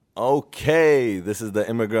Okay, this is the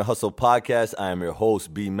Immigrant Hustle Podcast. I am your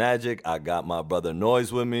host, B Magic. I got my brother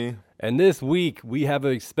Noise with me. And this week, we have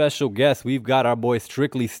a special guest. We've got our boy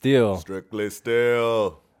Strictly Steele. Strictly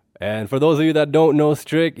Steele. And for those of you that don't know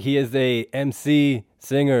Strick, he is a MC,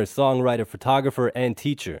 singer, songwriter, photographer, and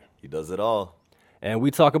teacher. He does it all. And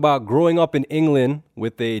we talk about growing up in England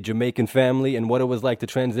with a Jamaican family and what it was like to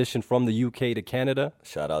transition from the UK to Canada.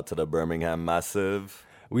 Shout out to the Birmingham Massive.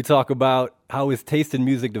 We talk about how his taste in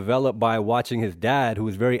music developed by watching his dad, who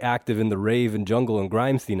was very active in the rave and jungle and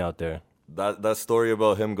grime scene out there. That story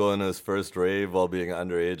about him going to his first rave while being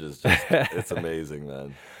underage is just, it's amazing,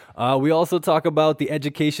 man. We also talk about the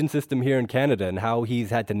education system here in Canada and how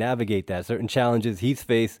he's had to navigate that, certain challenges he's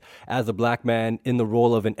faced as a black man in the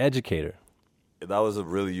role of an educator. That was a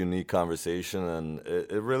really unique conversation, and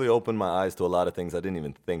it really opened my eyes to a lot of things I didn't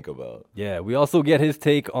even think about. Yeah, we also get his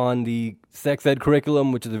take on the sex ed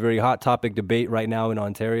curriculum, which is a very hot topic debate right now in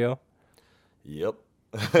Ontario. Yep.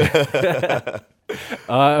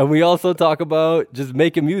 And we also talk about just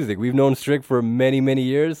making music. We've known Strick for many, many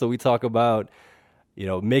years, so we talk about,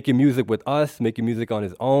 making music with us, making music on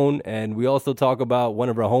his own, and we also talk about one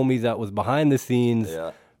of our homies that was behind the scenes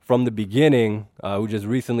from the beginning, who just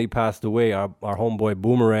recently passed away, our homeboy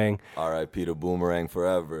Boomerang. R.I.P. to Boomerang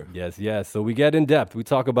forever. Yes. So we get in depth. We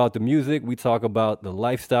talk about the music, we talk about the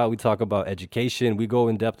lifestyle, we talk about education. We go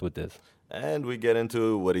in depth with this. And we get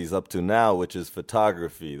into what he's up to now, which is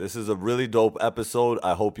photography. This is a really dope episode.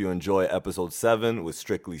 I hope you enjoy episode 7 with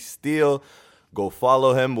Strictly Steele. Go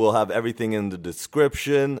follow him. We'll have everything in the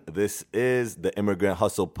description. This is the Immigrant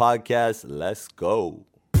Hustle Podcast. Let's go.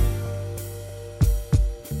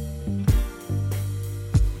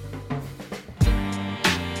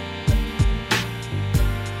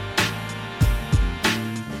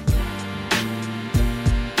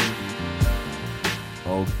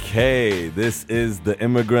 Okay, this is the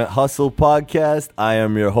Immigrant Hustle Podcast. I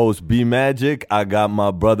am your host, B Magic. I got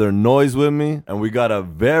my brother Noise with me, and we got a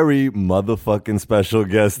very motherfucking special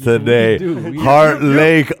guest today. Heart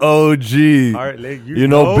Lake OG. Heart Lake,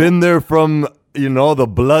 been there from, the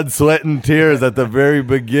blood, sweat, and tears at the very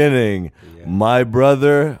beginning. Yeah. My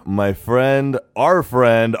brother, my friend, our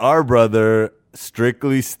brother,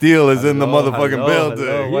 Strictly Steele is in the motherfucking building.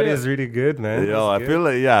 Hello. What is really good, man? Feel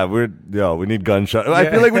like, we need gunshots. I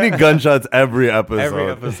feel like we need gunshots every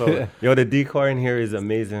episode. The decor in here is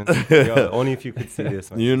amazing. Only if you could see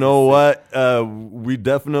this, man. You know what? We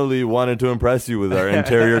definitely wanted to impress you with our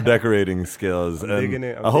interior decorating skills.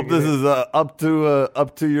 I hope this is up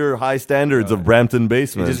to your high standards of Brampton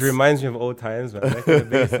basements. It just reminds me of old times, man. Back in the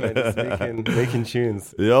basement, just making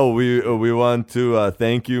tunes. We want to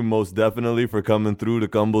thank you most definitely for coming through the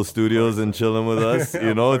Cumble Studios and chilling with us.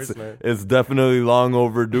 It's definitely long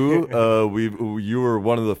overdue. You were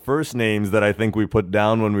one of the first names that I think we put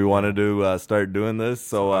down when we wanted to start doing this.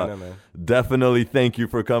 So definitely thank you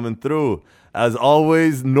for coming through. As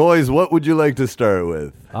always, Noise, what would you like to start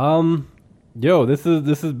with? This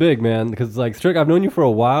is big, man, because Strick, I've known you for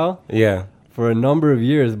a while. Yeah. For a number of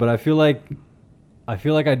years, but I feel like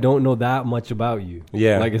I don't know that much about you.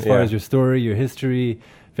 Yeah. As far as your story, your history,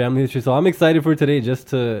 family history. So I'm excited for today just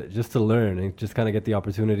to learn and just kind of get the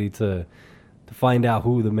opportunity to find out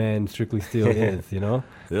who the man Strictly Steele is,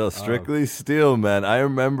 Strictly Steele, man. I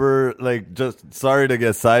remember, just sorry to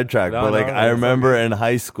get sidetracked, I remember in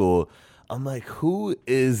high school, I'm like, who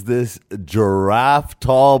is this giraffe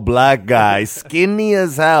tall black guy, skinny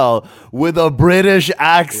as hell, with a British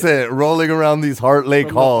accent rolling around these Heart Lake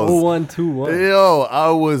halls? 0121.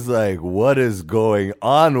 I was like, what is going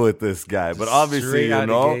on with this guy? But obviously, I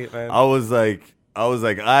was like,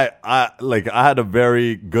 I had a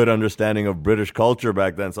very good understanding of British culture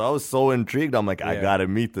back then, so I was so intrigued. I'm like, I gotta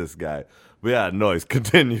meet this guy. But yeah, Noise,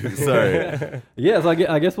 continue. Sorry. So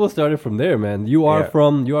I guess we'll start it from there, man. You are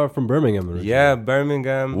from Birmingham originally. Yeah,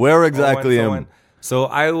 Birmingham. Where exactly? So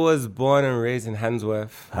I was born and raised in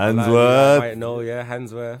Handsworth. Handsworth. You might know,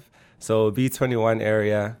 Handsworth. So B21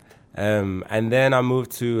 area. And then I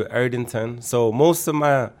moved to Erdington. So most of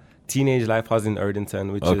my teenage life I was in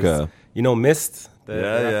Erdington, which is, Mist.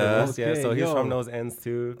 So he's from those ends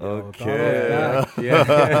too. Okay.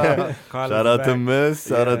 Shout out to Miss.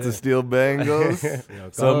 Shout out to Steel Bangles.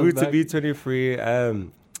 So I moved to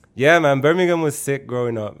B23. Man, Birmingham was sick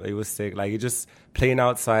growing up. It was sick. You just playing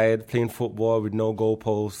outside, playing football with no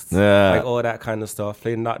goalposts. Yeah. All that kind of stuff.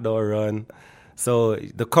 Playing knock door run. So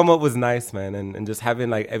the come up was nice, man, and just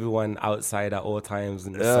having everyone outside at all times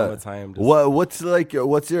in the summertime. What's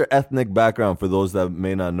your ethnic background for those that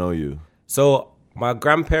may not know you? So my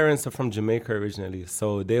grandparents are from Jamaica originally,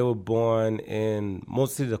 so they were born in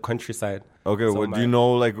mostly the countryside. Okay, So do you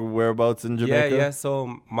know like whereabouts in Jamaica? Yeah.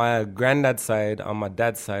 So my granddad's side, on my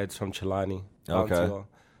dad's side, is from Chilani. Okay.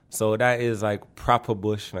 So that is like proper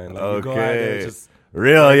bush, man. Like you go out there, just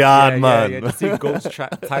real yard, man. Yeah, just see goats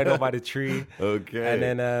tied up by the tree. Okay. And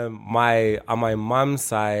then on my mom's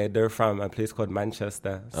side, they're from a place called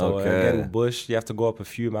Manchester. So again, bush. You have to go up a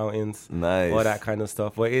few mountains. Nice. All that kind of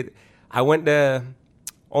stuff. But I went there.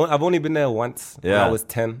 I've only been there once when I was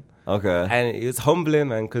 10. Okay. And it was humbling,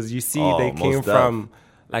 man, because you see they came from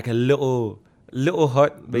like a little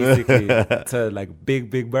hut, basically, to like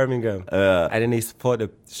big Birmingham. And then they thought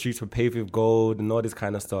the streets were paved with gold and all this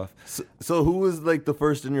kind of stuff. So who was like the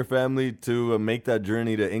first in your family to make that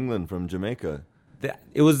journey to England from Jamaica?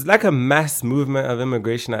 It was like a mass movement of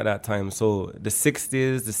immigration at that time. So the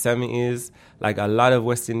 60s, the 70s, like a lot of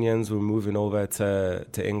West Indians were moving over to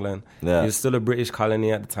England. It was still a British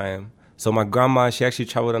colony at the time. So my grandma, she actually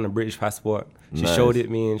traveled on a British passport. She showed it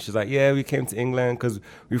me, and she's like, yeah, we came to England because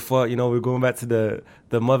we thought, we're going back to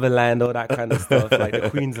the motherland, all that kind of stuff, like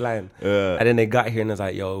the Queen's land. And then they got here, and it was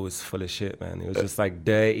like, yo, it was full of shit, man. It was just like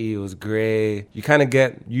dirty, it was grey. You kind of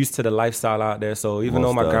get used to the lifestyle out there. So even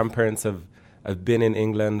though my grandparents have been in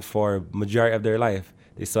England for majority of their life,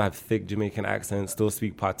 they still have thick Jamaican accents, still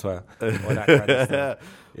speak patois, all that kind of stuff.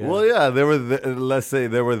 Yeah. Well, yeah, they were. Let's say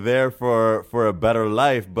they were there for a better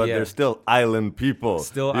life, but they're still island people.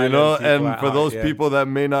 Still, island people and for those people that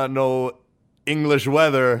may not know English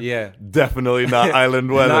weather, definitely not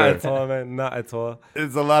island weather. Not at all, man. Not at all.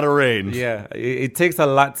 It's a lot of range. Yeah, it takes a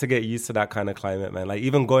lot to get used to that kind of climate, man. Like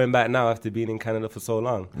even going back now after being in Canada for so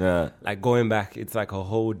long, like going back, it's like a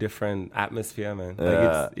whole different atmosphere, man.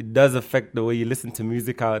 Like it does affect the way you listen to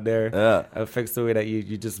music out there. It affects the way that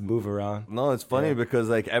you just move around. No, it's funny because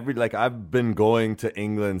like I've been going to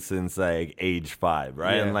England since like age 5,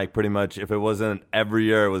 right? And like pretty much if it wasn't every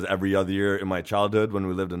year, it was every other year in my childhood when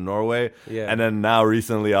we lived in Norway. And then now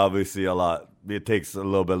recently, obviously, it takes a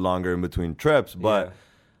little bit longer in between trips. But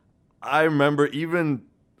I remember even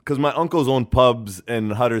because my uncles owned pubs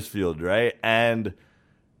in Huddersfield, right? And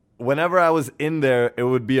whenever I was in there, it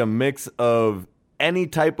would be a mix of any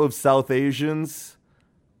type of South Asians,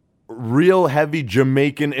 real heavy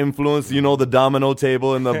Jamaican influence, the domino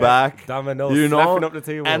table in the back. Domino, slapping up the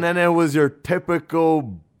table. And then it was your typical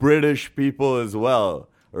British people as well,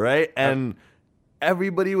 right? And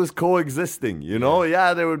everybody was coexisting,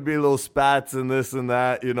 Yeah, there would be little spats and this and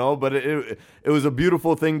that, but it was a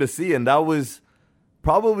beautiful thing to see. And that was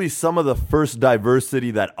probably some of the first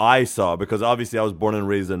diversity that I saw, because obviously I was born and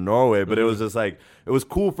raised in Norway, but it was just like, it was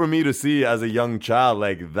cool for me to see as a young child,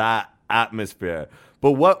 like that atmosphere.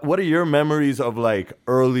 But what are your memories of like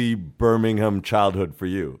early Birmingham childhood for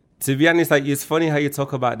you? To be honest, like it's funny how you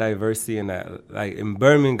talk about diversity and that. Like in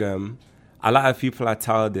Birmingham, a lot of people I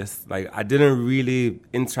tell this, like I didn't really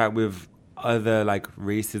interact with other like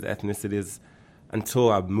races, ethnicities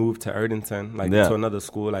until I moved to Erdington, like to another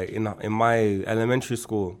school. Like in my elementary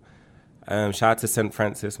school, shout out to St.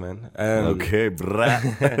 Francis, man. Okay,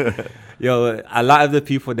 brah. Yo, a lot of the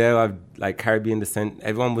people there are like Caribbean descent.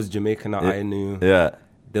 Everyone was Jamaican that I knew. Yeah.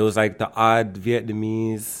 There was like the odd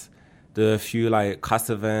Vietnamese, the few like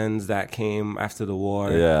Kosovans that came after the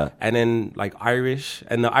war. Yeah. And then like Irish.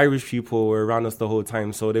 And the Irish people were around us the whole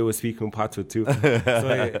time, so they were speaking patois too.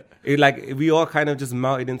 So it like we all kind of just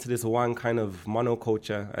melted into this one kind of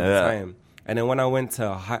monoculture at the time. And then when I went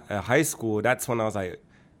to high school, that's when I was like,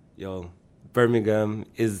 yo, Birmingham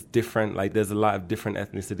is different. Like there's a lot of different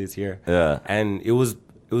ethnicities here. Yeah. And it was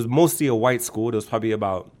mostly a white school. There was probably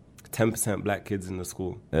about 10% black kids in the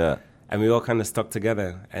school. Yeah. And we all kind of stuck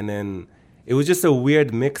together. And then it was just a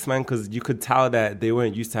weird mix, man, because you could tell that they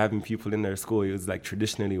weren't used to having people in their school. It was like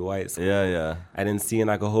traditionally white school. Yeah. And then seeing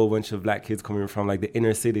like a whole bunch of black kids coming from like the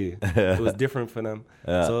inner city, it was different for them.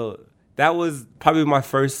 So that was probably my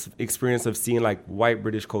first experience of seeing like white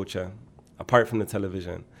British culture, apart from the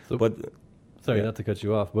television. Sorry, not to cut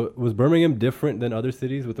you off, but was Birmingham different than other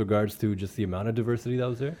cities with regards to just the amount of diversity that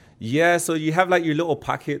was there? Yeah, so you have like your little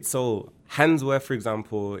pockets. So Handsworth, for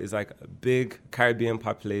example, is like a big Caribbean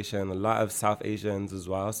population, a lot of South Asians as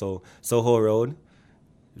well. So Soho Road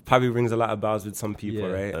probably rings a lot of bells with some people,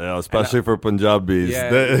 right? Yeah, especially for Punjabis.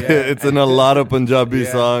 It's in a lot of Punjabi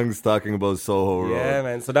songs talking about Soho Road. Yeah,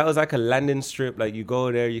 man. So that was like a landing strip. Like you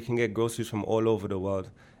go there, you can get groceries from all over the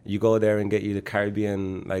world. You go there and get you the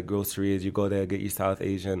Caribbean like groceries. You go there and get you South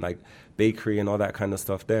Asian like bakery and all that kind of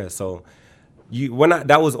stuff there. So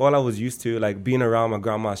that was all I was used to, like being around my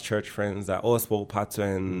grandma's church friends that all spoke patois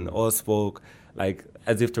and all spoke like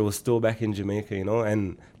as if they were still back in Jamaica,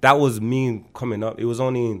 And that was me coming up. It was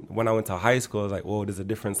only when I went to high school I was like, whoa, there's a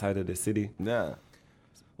different side of the city. Yeah.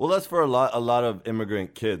 Well, that's for a lot of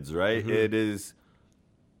immigrant kids, right? It is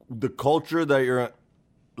the culture that you're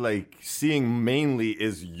like seeing mainly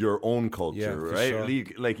is your own culture, right? Sure.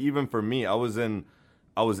 Like even for me, I was in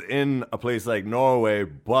a place like Norway,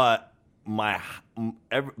 but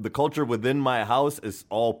the culture within my house is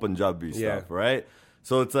all Punjabi stuff, right?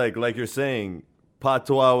 So it's like you're saying,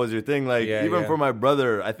 patois was your thing. Like even for my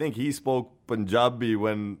brother, I think he spoke Punjabi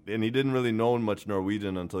and he didn't really know much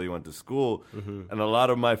Norwegian until he went to school. And a lot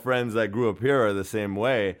of my friends that grew up here are the same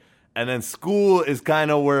way. And then school is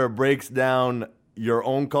kind of where it breaks down your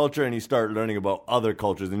own culture and you start learning about other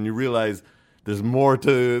cultures and you realize there's more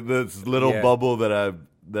to this little bubble that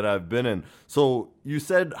I've been in. So you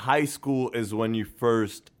said high school is when you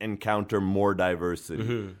first encounter more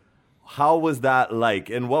diversity. How was that like?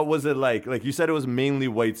 And what was it like? Like you said, it was mainly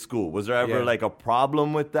white school. Was there ever like a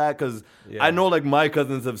problem with that? Because I know like my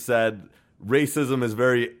cousins have said racism is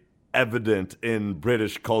very evident in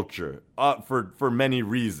British culture for many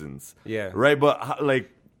reasons. Yeah. Right? But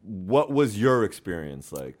like, what was your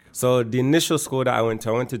experience like? So the initial school that I went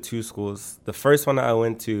to 2 schools. The first one that I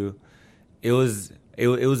went to, it was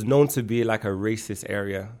known to be like a racist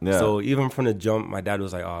area. Yeah. So even from the jump, my dad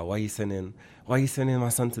was like, "Oh, why are you sending my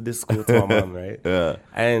son to this school?" to my mom, right? Yeah.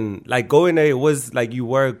 And like going there, it was like you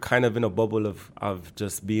were kind of in a bubble of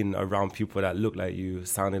just being around people that looked like you,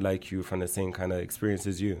 sounded like you, from the same kind of experience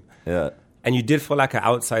as you. Yeah. And you did feel like an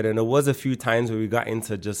outsider. And there was a few times where we got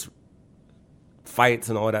into just fights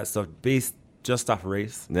and all that stuff based just off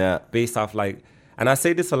race. Yeah. Based off like, and I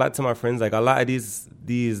say this a lot to my friends, like a lot of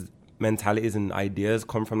these mentalities and ideas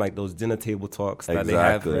come from like those dinner table talks that they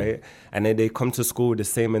have, right? And then they come to school with the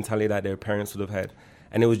same mentality that their parents would have had.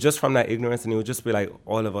 And it was just from that ignorance, and it would just be like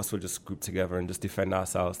all of us would just group together and just defend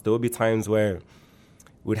ourselves. There would be times where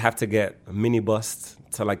we'd have to get a minibus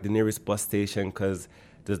to like the nearest bus station because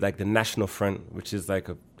there's like the National Front, which is like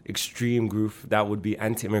a extreme group that would be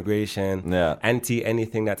anti-immigration, anti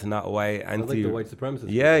anything that's not white, anti like the white supremacists.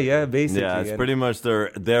 Yeah, basically. Yeah, it's pretty much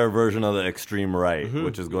their version of the extreme right,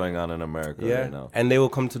 which is going on in America right now. And they will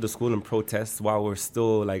come to the school and protest while we're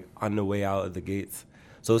still like on the way out of the gates.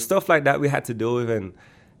 So stuff like that we had to deal with, and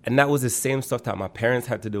that was the same stuff that my parents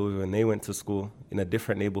had to deal with when they went to school in a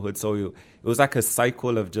different neighborhood. So it was like a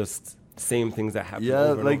cycle of just same things that happen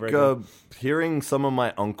over and over again. Hearing some of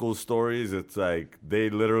my uncle's stories, it's like they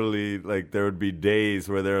literally, like there would be days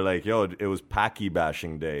where they're like, yo, it was Paki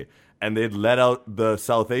bashing day, and they'd let out the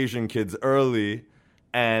South Asian kids early,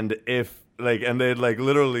 and they'd like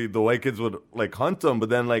literally the white kids would like hunt them, but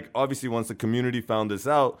then like obviously once the community found this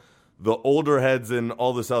out, the older heads in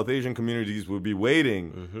all the South Asian communities would be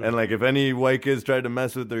waiting, and like if any white kids tried to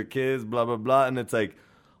mess with their kids, blah blah blah, and it's like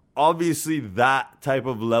obviously that type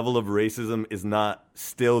of level of racism is not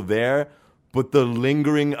still there, but the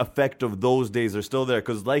lingering effect of those days are still there.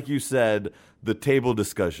 Because like you said, the table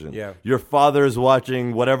discussion. Yeah. Your father is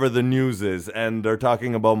watching whatever the news is, and they're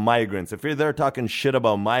talking about migrants. If you're there talking shit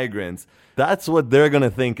about migrants, that's what they're going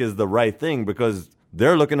to think is the right thing because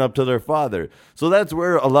they're looking up to their father. So that's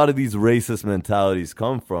where a lot of these racist mentalities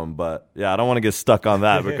come from. But yeah, I don't want to get stuck on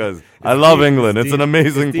that because I love England. It's an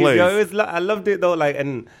amazing place. I loved it though.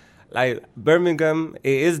 Like Birmingham,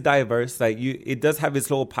 it is diverse. Like it does have its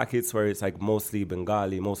little pockets where it's like mostly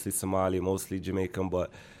Bengali, mostly Somali, mostly Jamaican.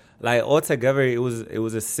 But like altogether, it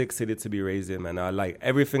was a sick city to be raised in, man. I like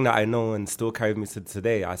everything that I know and still carries me to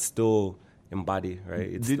today. I still embody,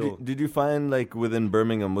 right? Did you find like within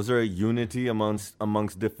Birmingham, was there a unity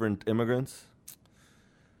amongst different immigrants?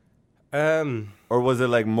 Or was it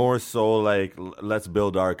like more so like let's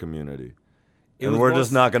build our community? And we're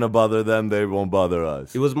just not going to bother them. They won't bother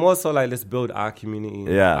us. It was more so like, let's build our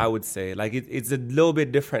community. Yeah. I would say. Like, it's a little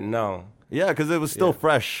bit different now. Yeah, because it was still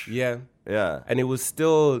fresh. Yeah. Yeah. And they were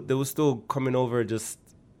still coming over just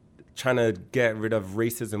trying to get rid of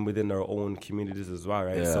racism within their own communities as well,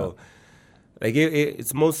 right? Yeah. So, like,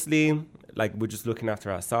 it's mostly, like, we're just looking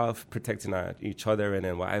after ourselves, protecting each other, and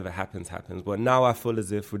then whatever happens, happens. But now I feel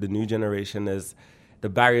as if with the new generation, the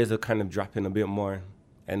barriers are kind of dropping a bit more.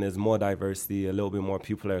 And there's more diversity, a little bit more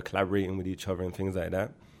people are collaborating with each other and things like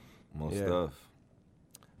that. Most stuff.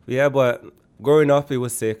 Yeah, but growing up, it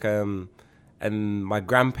was sick. And my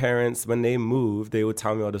grandparents, when they moved, they would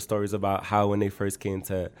tell me all the stories about how when they first came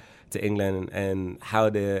to England and how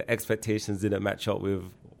their expectations didn't match up with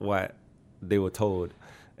what they were told.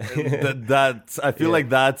 I feel like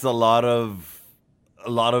that's a lot of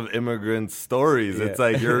immigrant stories. Yeah. It's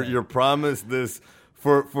like you're promised this.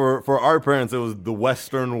 For our parents, it was the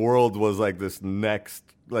Western world was like this next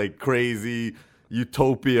like crazy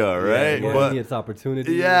utopia, right? Yeah, but it's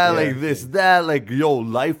opportunity. like this, that, like, yo,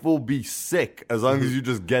 life will be sick as long as you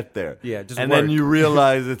just get there. Yeah, just and work. then you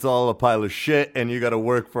realize it's all a pile of shit, and you got to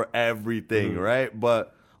work for everything, right?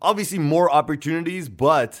 But obviously, more opportunities,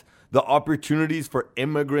 but the opportunities for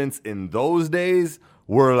immigrants in those days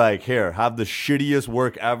were like, here, have the shittiest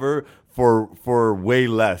work ever for way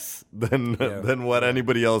less than what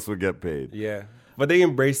anybody else would get paid. Yeah. But they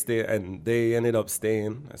embraced it and they ended up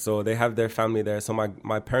staying. So they have their family there. So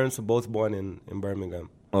my parents were both born in Birmingham.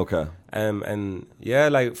 Okay. And yeah,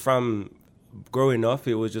 like from growing up,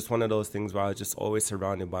 it was just one of those things where I was just always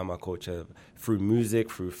surrounded by my culture through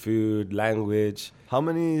music, through food, language. How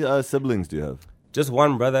many siblings do you have? Just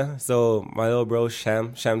one brother. So my little bro,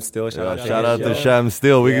 Sham Steele. Shout out to Sham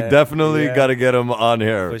Steele. We definitely got to get him on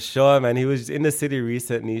here. For sure, man. He was in the city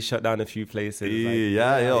recently. He shut down a few places.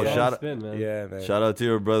 Shout out to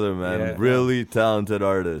your brother, man. Really talented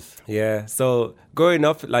artist. Yeah. So growing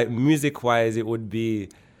up, like music-wise, it would be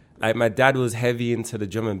like my dad was heavy into the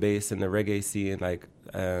drum and bass and the reggae scene, like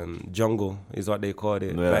jungle is what they called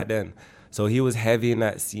it back then. So he was heavy in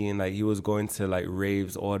that scene. Like he was going to like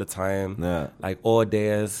raves all the time, like all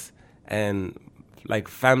days. And like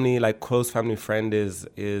family, like close family friend is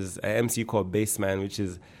an MC called Bassman, which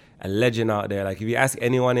is a legend out there. Like if you ask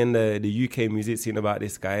anyone in the UK music scene about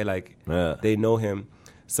this guy, like they know him.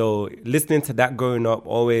 So listening to that growing up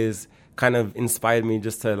always kind of inspired me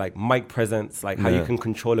just to like mic presence, like how you can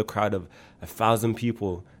control a crowd of 1,000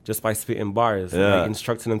 people just by spitting bars, like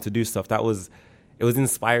instructing them to do stuff. It was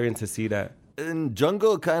inspiring to see that. And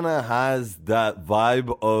jungle kind of has that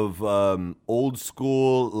vibe of old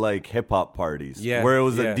school like hip hop parties, where it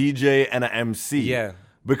was a DJ and an MC. Yeah,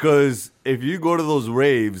 because if you go to those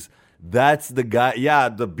raves, that's the guy. Yeah,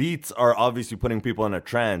 the beats are obviously putting people in a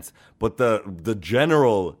trance, but the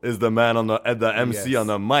general is the man on the MC on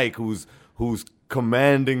the mic who's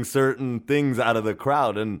commanding certain things out of the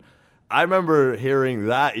crowd. And I remember hearing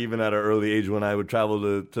that even at an early age when I would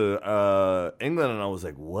travel to England, and I was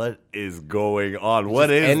like, "What is going on? What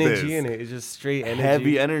is energy this?" in it? It's just straight energy,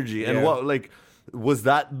 heavy energy. And what, like, was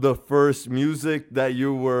that the first music that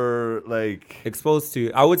you were like exposed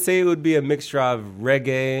to? I would say it would be a mixture of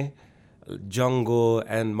reggae, jungle,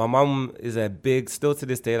 and my mom is still to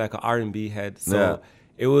this day, like an R&B head. So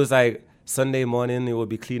it was like Sunday morning, it would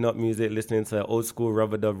be clean up music, listening to old school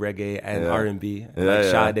rubber dub reggae and R&B, like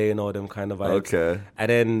Sade and all them kind of vibes. Okay. And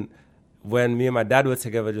then when me and my dad were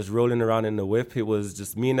together, just rolling around in the whip, it was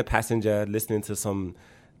just me and the passenger listening to some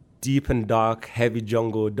deep and dark, heavy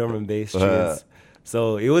jungle drum and bass tunes.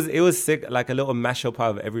 So it was sick, like a little mashup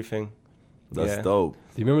of everything. That's dope.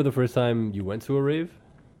 Do you remember the first time you went to a rave?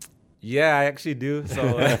 Yeah, I actually do.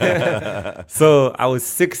 So, so I was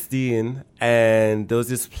 16, and there was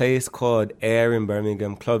this place called Air in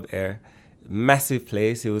Birmingham, Club Air. Massive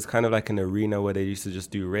place. It was kind of like an arena where they used to just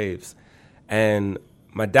do raves. And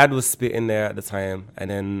my dad was spitting there at the time, and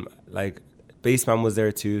then like Bassman was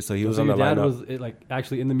there too, so he was on the lineup. Your dad was like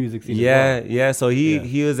actually in the music scene. Yeah. So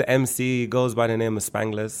he was an MC. He goes by the name of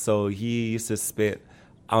Spanglers. So he used to spit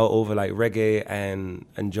out over like reggae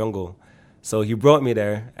and jungle. So he brought me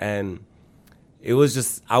there, and I was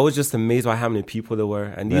just amazed by how many people there were.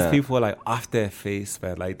 And these people were like off their face,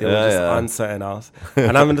 man. Like they were just on something else.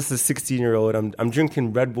 And I'm just a 16-year-old. I'm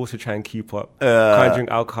drinking Red Bull to try and keep up. Can't drink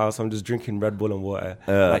alcohol, so I'm just drinking Red Bull and water.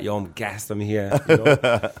 Like, yo, I'm gassed, I'm here. You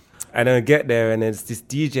know? And then I get there, and it's this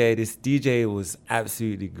DJ. This DJ was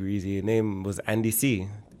absolutely greasy. His name was Andy C.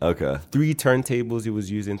 Okay. 3 turntables he was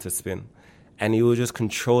using to spin. And he was just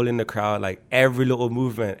controlling the crowd, like every little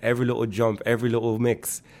movement, every little jump, every little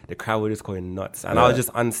mix. The crowd was just going nuts. And I was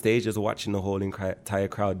just on stage just watching the whole entire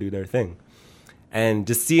crowd do their thing. And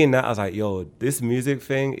just seeing that, I was like, yo, this music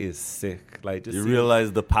thing is sick. Like, just you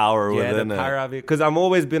realize the power within the power of it. Because I've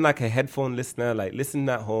always been like a headphone listener, like listening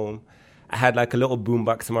at home. I had like a little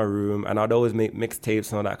boombox in my room, and I'd always make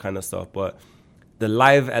mixtapes and all that kind of stuff. But the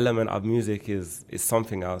live element of music is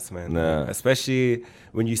something else, man. Yeah. Especially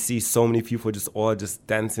when you see so many people just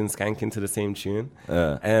dancing, skanking to the same tune.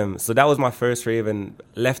 Yeah. So that was my first rave, and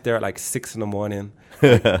left there at like 6 a.m,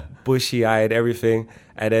 bushy-eyed, everything.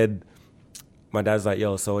 And then my dad's like,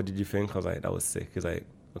 yo, so what did you think? I was like, that was sick. He's like,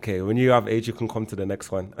 okay, when you have age, you can come to the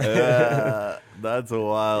next one. That's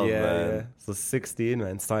wild, man. Yeah. So 16,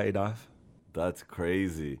 man, started off. That's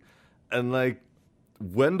crazy. And like,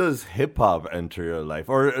 when does hip hop enter your life?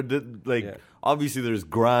 Or obviously there's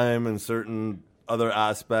grime and certain other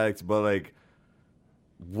aspects, but like,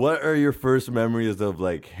 what are your first memories of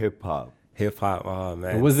like hip hop? Hip hop, oh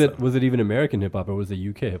man. Was it even American hip hop, or was it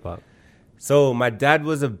UK hip hop? So my dad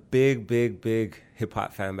was a big hip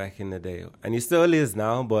hop fan back in the day, and he still is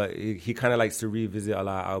now. But he kind of likes to revisit a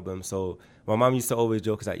lot of albums. So my mom used to always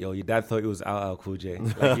joke, like, "Yo, your dad thought it was LL Cool J."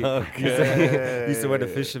 Like he used to wear the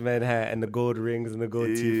fisherman hat and the gold rings and the gold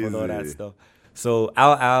teeth and all that stuff. So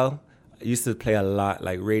LL used to play a lot.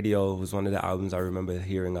 Like Radio was one of the albums I remember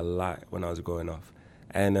hearing a lot when I was growing up.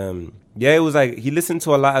 And it was like he listened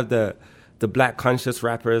to a lot of the black conscious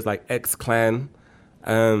rappers like X-Clan.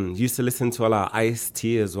 Used to listen to a lot of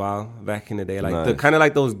Ice-T as well back in the day, like the kind of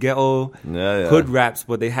like those ghetto hood raps,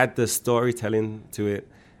 but they had the storytelling to it.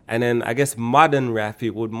 And then I guess modern rap,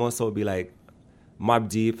 it would more so be like Mobb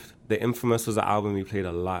Deep. The Infamous was an album we played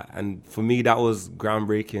a lot, and for me that was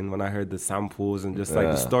groundbreaking when I heard the samples and just like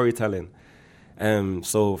the storytelling.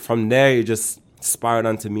 So from there it just spiraled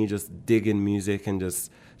onto me just digging music and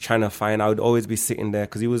just trying to find. I would always be sitting there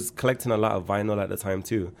because he was collecting a lot of vinyl at the time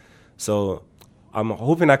too. So I'm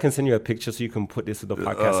hoping I can send you a picture so you can put this with the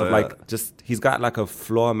podcast of like just he's got like a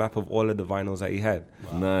floor map of all of the vinyls that he had.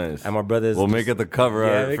 Wow. Nice. And my brothers we'll make it the cover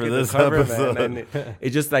art for this episode. Man. And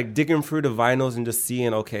it's just like digging through the vinyls and just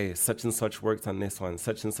seeing, okay, such and such worked on this one,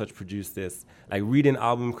 such and such produced this. Like reading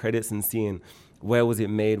album credits and seeing where was it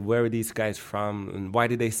made, where are these guys from, and why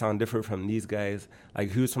did they sound different from these guys? Like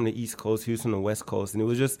who's from the East Coast, who's from the West Coast. And it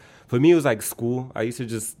was just, for me, it was like school. I used to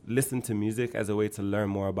just listen to music as a way to learn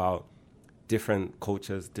more about different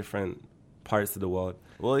cultures, different parts of the world.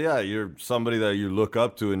 Well, yeah, you're somebody that you look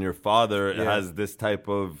up to, and your father has this type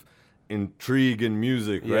of intrigue in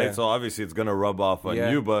music, right? So obviously it's going to rub off on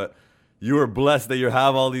you, but you were blessed that you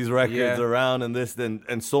have all these records around and this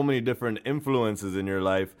and so many different influences in your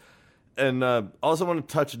life. And I also want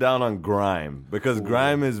to touch down on grime, because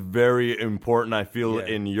grime is very important, I feel,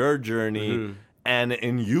 in your journey and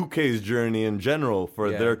in UK's journey in general for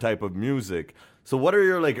their type of music. So what are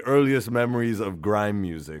your like earliest memories of grime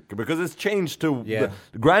music? Because it's changed to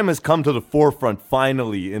grime has come to the forefront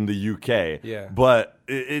finally in the UK. Yeah. But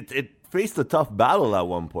it faced a tough battle at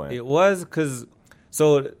one point. It was because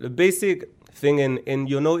so the basic thing in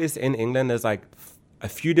you'll notice in England there's like a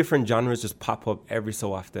few different genres just pop up every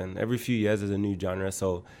so often. Every few years there's a new genre.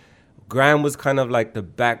 So grime was kind of like the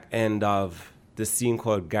back end of the scene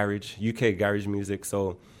called garage, UK garage music.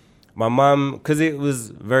 So my mom, because it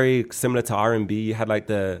was very similar to R&B, you had like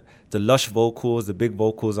the lush vocals, the big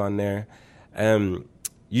vocals on there.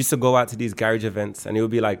 Used to go out to these garage events, and it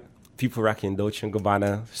would be like people rocking Dolce &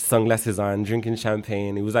 Gabbana, sunglasses on, drinking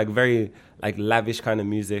champagne. It was like very like lavish kind of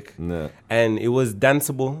music. And it was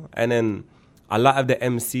danceable. And then a lot of the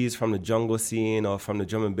MCs from the jungle scene or from the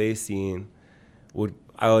drum and bass scene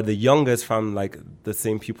or the youngest from like the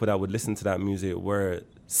same people that would listen to that music were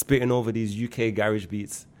spitting over these UK garage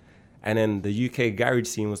beats. And then the UK garage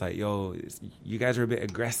scene was like, yo, you guys are a bit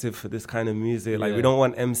aggressive for this kind of music. Like, we don't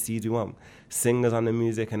want MCs, we want singers on the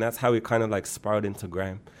music. And that's how it kind of like spiraled into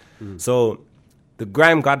grime. So the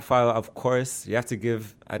grime godfather, of course, you have to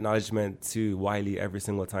give acknowledgement to Wiley every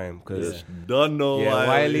single time. Because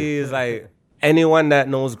Wiley is like, anyone that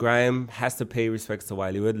knows grime has to pay respects to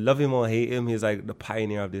Wiley. Whether love him or hate him, he's like the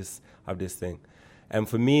pioneer of this thing. And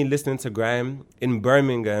for me, listening to grime in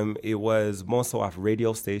Birmingham, it was more so off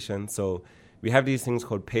radio stations. So we have these things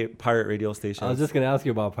called pirate radio stations. I was just going to ask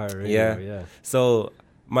you about pirate radio. Yeah. So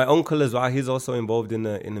my uncle as well, he's also involved in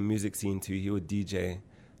the music scene too. He would DJ.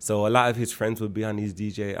 So a lot of his friends would be on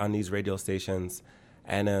these radio stations,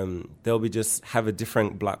 and they'll be just have a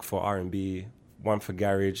different block for R&B, one for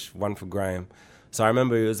garage, one for grime. So I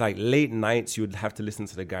remember it was like late nights you would have to listen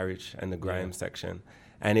to the garage and the grime section.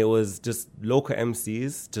 And it was just local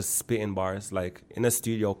MCs just spitting bars, like in a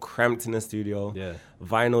studio, cramped in a studio,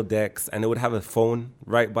 vinyl decks, and they would have a phone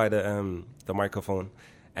right by the microphone.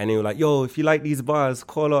 And they were like, yo, if you like these bars,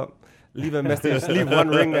 call up, leave a message, leave one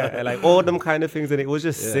ringer, and like all them kind of things. And it was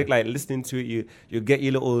just sick, like listening to it. You get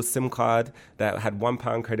your little SIM card that had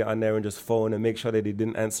 £1 credit on there and just phone and make sure that they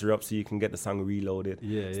didn't answer up so you can get the song reloaded.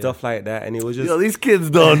 Stuff like that. And it was just... Yo, these kids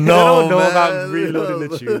don't know, they don't know about reloading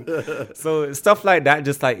the tune. So stuff like that,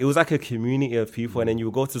 just like, it was like a community of people. And then you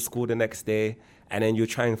would go to school the next day, and then you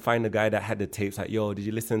try and find the guy that had the tapes. Like, yo, did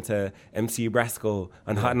you listen to MC Brasco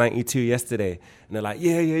on Hot 92 yesterday? And they're like,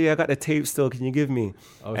 yeah, I got the tape still. Can you give me?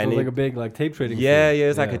 Oh, so it was like a big like tape trading scene. Yeah,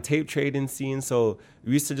 it's like a tape trading scene. So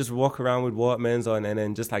we used to just walk around with Walkmans on and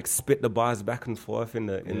then just like spit the bars back and forth in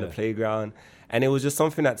the playground. And it was just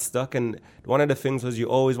something that stuck. And one of the things was you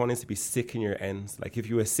always wanted to be sick in your ends. Like if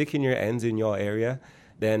you were sick in your ends in your area,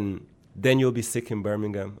 then you'll be sick in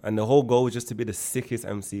Birmingham. And the whole goal was just to be the sickest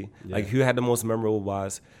MC. Like who had the most memorable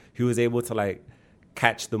bars, who was able to like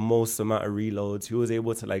catch the most amount of reloads, who was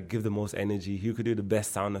able to like give the most energy, who could do the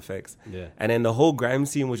best sound effects. Yeah. And then the whole grime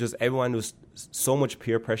scene was just, everyone was so much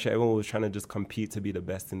peer pressure. Everyone was trying to just compete to be the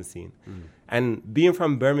best in the scene. And being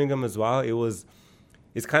from Birmingham as well,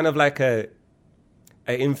 it's kind of like a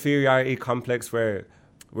inferiority complex where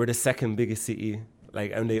we're the second biggest city.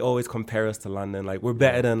 Like, and they always compare us to London. Like, we're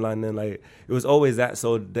better than London. Like, it was always that.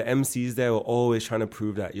 So the MCs there were always trying to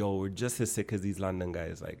prove that, yo, we're just as sick as these London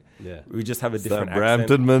guys. Like, we just have a different that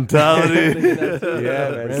Brampton mentality.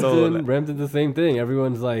 Yeah, man. Brampton's the same thing.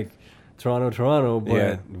 Everyone's like, Toronto,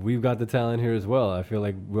 but we've got the talent here as well. I feel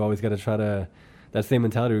like we always got to try to, that same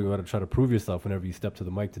mentality, we got to try to prove yourself whenever you step to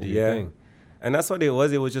the mic to do your thing. And that's what it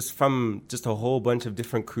was. It was just from just a whole bunch of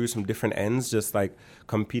different crews from different ends, just like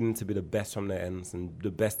competing to be the best from the ends and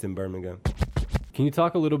the best in Birmingham. Can you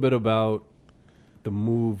talk a little bit about the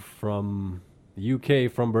move from the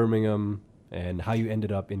UK, from Birmingham, and how you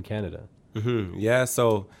ended up in Canada? Yeah,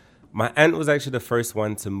 so my aunt was actually the first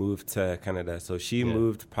one to move to Canada. So she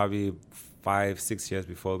moved probably 5-6 years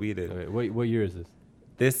before we did. Okay, what year is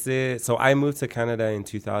this? So I moved to Canada in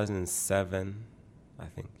 2007. I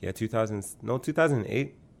think.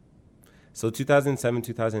 2008. So 2007,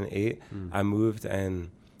 2008, I moved, and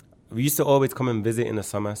we used to always come and visit in the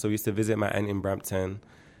summer. So we used to visit my aunt in Brampton,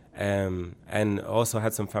 and also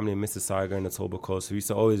had some family in Mississauga and the Etobicoke. So we used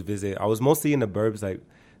to always visit. I was mostly in the burbs, like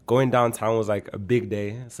going downtown was like a big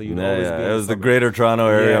day. So you'd always be it was the greater Toronto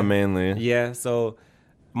area mainly. Yeah, so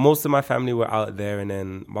most of my family were out there, and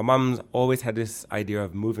then my mom's always had this idea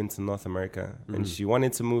of moving to North America, and she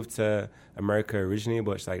wanted to move to America originally,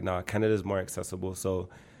 but she's like, nah, Canada's more accessible. So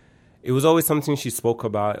it was always something she spoke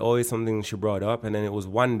about, always something she brought up, and then it was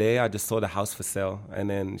one day I just saw the house for sale, and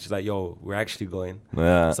then she's like, yo, we're actually going.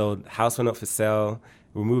 So the house went up for sale,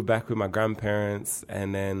 we moved back with my grandparents,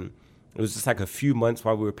 and then it was just like a few months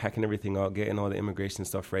while we were packing everything out, getting all the immigration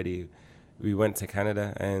stuff ready, we went to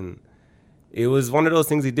Canada, and it was one of those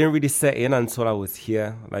things, it didn't really set in until I was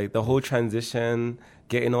here. Like the whole transition,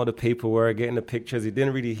 getting all the paperwork, getting the pictures, it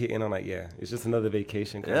didn't really hit in. I'm like, it's just another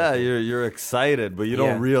vacation. You're excited, but you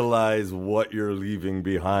don't realize what you're leaving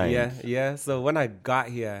behind. Yeah. So when I got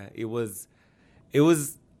here, I was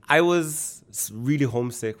really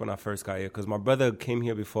homesick when I first got here because my brother came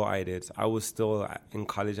here before I did. I was still in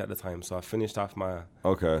college at the time, so I finished off my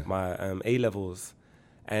A-levels.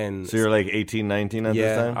 And so you're like 18, 19 at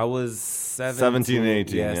this time? I was 17,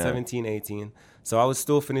 18. 17, 18. So I was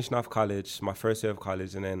still finishing off college, my first year of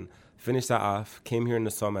college, and then finished that off, came here in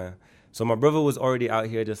the summer. So my brother was already out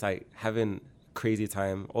here just like having crazy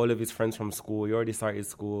time. All of his friends from school, he already started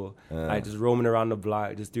school, like just roaming around the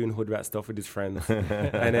block, just doing hood rat stuff with his friends.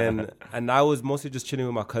 and I was mostly just chilling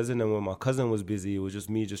with my cousin, and when my cousin was busy, it was just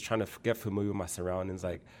me just trying to get familiar with my surroundings,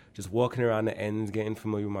 like just walking around the ends, getting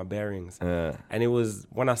familiar with my bearings. And it was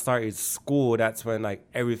when I started school, that's when like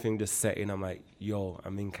everything just set in. I'm like, yo,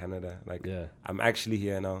 I'm in Canada. Like I'm actually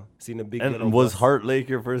here now. Seeing a big. And was Heart Lake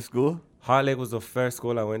your first school? Heart Lake was the first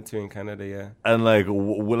school I went to in Canada. And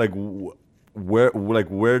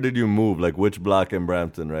where did you move? Like which block in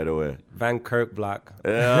Brampton right away? Van Kirk block.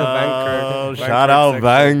 Van shout out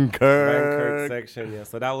Van Kirk. Van Kirk section,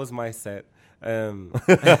 So that was my set. So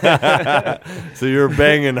you're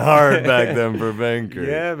banging hard back then for Van Kirk.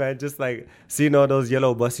 Yeah, man. Just like seeing all those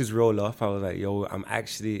yellow buses roll off, I was like, yo, I'm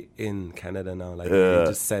actually in Canada now. Like it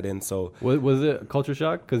just set in. So was it a culture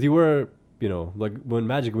shock? Because you were, like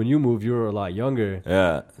when you moved, you were a lot younger.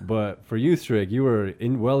 Yeah. But for you, Strick, you were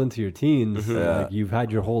well into your teens. Like you've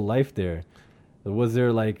had your whole life there. Was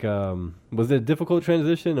there was it a difficult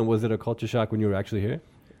transition, and was it a culture shock when you were actually here?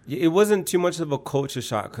 It wasn't too much of a culture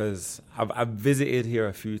shock because I've visited here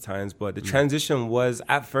a few times, but the transition was,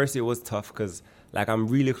 at first it was tough because like I'm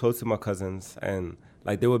really close to my cousins and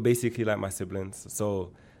like they were basically like my siblings. So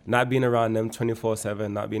not being around them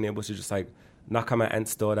 24/7, not being able to just like knock on my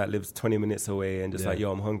aunt's door that lives 20 minutes away and just like,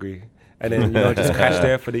 yo, I'm hungry. And then, just crash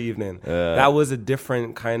there for the evening. That was a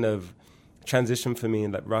different kind of transition for me,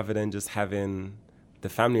 like rather than just having the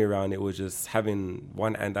family around, it was just having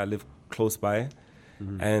one aunt that lived close by.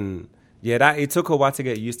 And it took a while to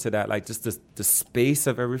get used to that, like just the space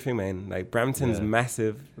of everything, man. Like Brampton's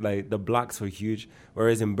massive, like the blocks were huge,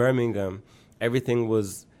 whereas in Birmingham, everything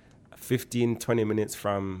was 15-20 minutes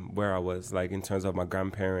from where I was, like in terms of my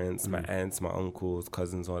grandparents, my aunts, my uncles,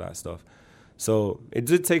 cousins, all that stuff. So it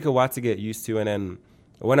did take a while to get used to, and then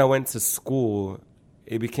when I went to school,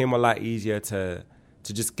 it became a lot easier to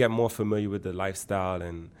just get more familiar with the lifestyle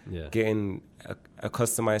and getting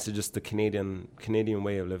accustomed to just the Canadian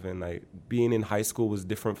way of living. Like being in high school was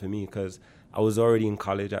different for me because I was already in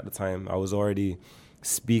college at the time. I was already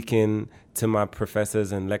speaking to my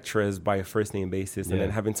professors and lecturers by a first name basis, and then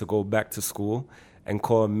having to go back to school and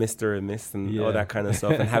call Mr. and Miss and all that kind of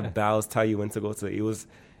stuff, and have bows tell you when to go to.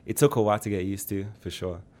 It took a while to get used to, for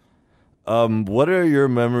sure. What are your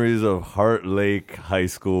memories of Heart Lake high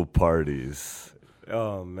school parties?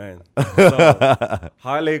 Oh man, so,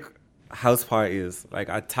 Heart Lake house parties. Like,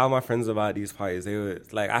 I tell my friends about these parties. They were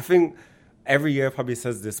like, I think every year probably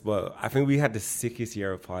says this, but I think we had the sickest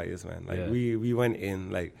year of parties, man. Like we went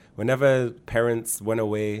in, like, whenever parents went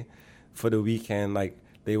away for the weekend, like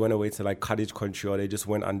they went away to like cottage country, or they just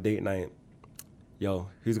went on date night. Yo,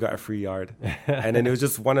 who's got a free yard? And then it was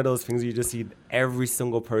just one of those things where you just see every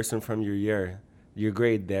single person from your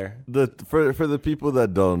grade there. For the people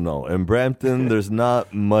that don't know, in Brampton, there's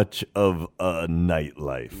not much of a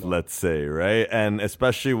nightlife, let's say, right? And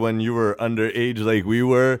especially when you were underage like we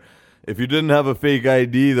were, if you didn't have a fake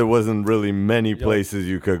ID, there wasn't really many places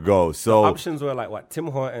you could go. So the options were like, what, Tim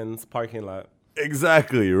Hortons parking lot.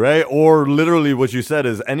 Exactly, right? Or literally what you said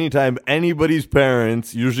is anytime anybody's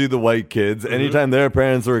parents, usually the white kids, anytime their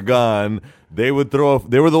parents were gone, they would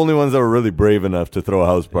they were the only ones that were really brave enough to throw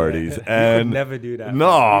house parties. And you could never do that.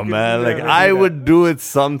 No, man. Like, I would do it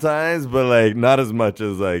sometimes, but like not as much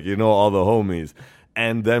as like, all the homies.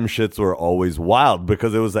 And them shits were always wild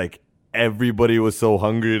because it was like everybody was so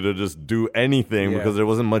hungry to just do anything because there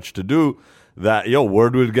wasn't much to do. That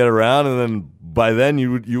word would get around, and then by then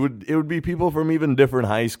it would be people from even different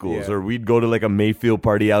high schools, or we'd go to like a Mayfield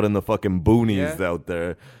party out in the fucking boonies out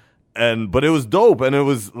there, but it was dope, and it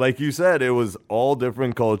was like you said, it was all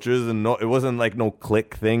different cultures, and it wasn't like no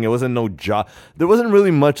clique thing, it wasn't no there wasn't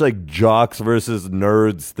really much like jocks versus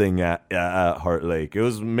nerds thing at Heart Lake. It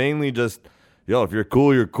was mainly just. If you're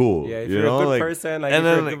cool, you're cool. Yeah, if you're a good person, like, if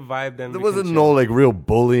you're a good vibe, then there wasn't no like real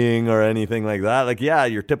bullying or anything like that. Like,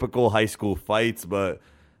 your typical high school fights, but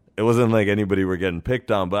it wasn't like anybody were getting picked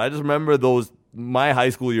on. But I just remember my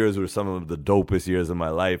high school years were some of the dopest years of my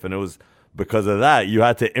life, and it was because of that. You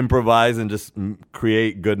had to improvise and just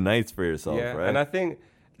create good nights for yourself, right? And I think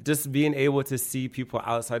just being able to see people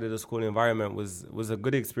outside of the school environment was a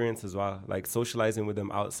good experience as well. Like socializing with them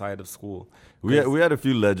outside of school. We had a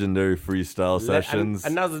few legendary freestyle sessions.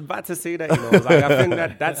 And I was about to say that, like, I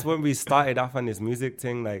think that's when we started off on this music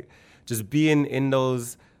thing, like just being in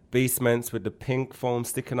those basements with the pink foam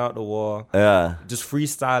sticking out the wall. Yeah. Just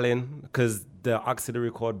freestyling because the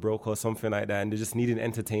auxiliary cord broke or something like that, and they just needed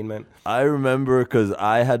entertainment. I remember because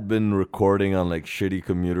I had been recording on like shitty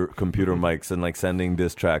computer mics and like sending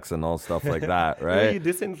diss tracks and all stuff like that, right? Who are you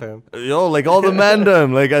dissing, fam? Like all the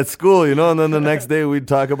mandem, like at school, and then the next day we'd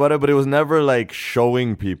talk about it, but it was never like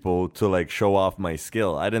showing people to like show off my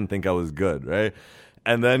skill. I didn't think I was good, right?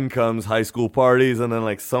 And then comes high school parties, and then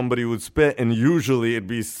like somebody would spit, and usually it'd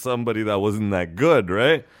be somebody that wasn't that good,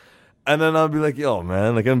 right? And then I'll be like,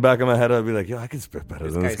 man, like in the back of my head, I'll be like, I can spit better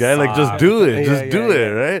than this guy. Like, just do it. Just do it,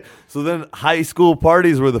 right? So then high school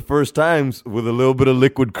parties were the first times with a little bit of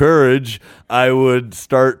liquid courage, I would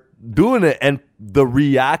start doing it. And the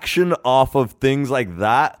reaction off of things like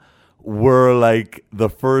that were like the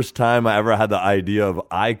first time I ever had the idea of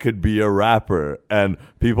I could be a rapper and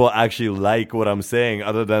people actually like what I'm saying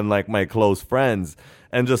other than like my close friends.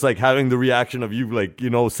 And just like having the reaction of you, like,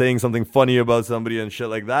 saying something funny about somebody and shit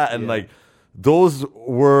like that. And like, those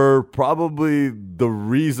were probably the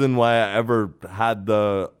reason why I ever had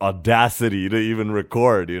the audacity to even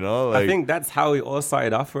record, Like, I think that's how it all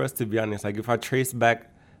started off for us, to be honest. Like, if I trace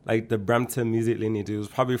back, like, the Brampton music lineage, it was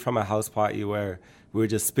probably from a house party where we were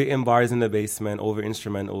just spitting bars in the basement over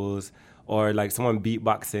instrumentals or, like, someone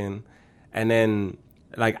beatboxing. And then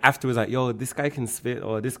like afterwards, like, this guy can spit,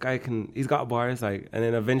 or this guy he's got bars, like, and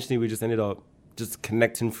then eventually we just ended up just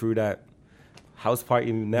connecting through that house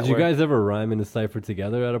party network. Did you guys ever rhyme in a cypher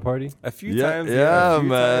together at a party? A few times. Yeah,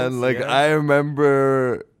 man. Like, I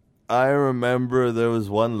remember there was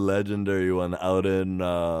one legendary one out in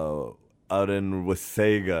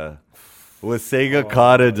Wasaga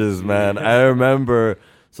Cottages, man. I remember.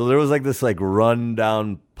 So there was like this like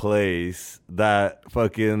rundown place that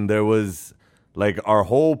fucking there was. Like, our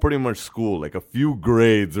whole pretty much school, like a few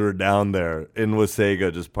grades were down there in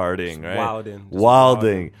Wasaga just partying, right?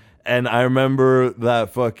 Wilding. And I remember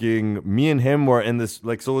that fucking, me and him were in this,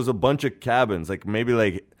 like, so it was a bunch of cabins, like maybe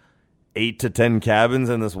like 8 to 10 cabins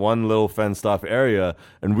in this one little fenced off area.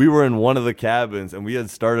 And we were in one of the cabins and we had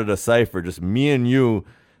started a cypher, just me and you.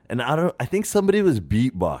 And I think somebody was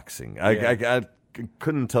beatboxing. I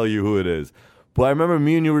couldn't tell you who it is. But I remember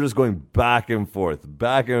me and you were just going back and forth.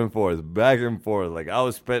 Like, I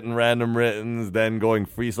was spitting random writtens, then going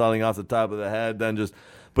freestyling off the top of the head,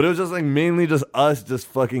 but it was just like mainly just us just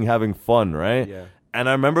fucking having fun, right? Yeah. And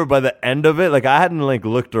I remember by the end of it, like I hadn't like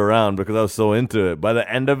looked around because I was so into it. By the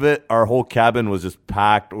end of it, our whole cabin was just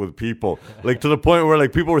packed with people, like to the point where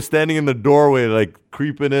like people were standing in the doorway, like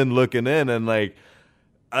creeping in, looking in, and like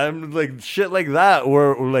I'm like shit like that.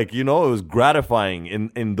 Where like it was gratifying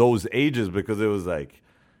in those ages because it was like,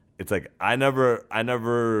 it's like I never.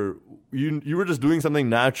 You were just doing something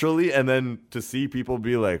naturally, and then to see people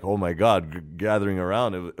be like, oh my god, gathering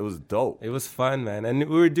around, it was dope. It was fun, man, and we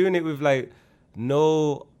were doing it with like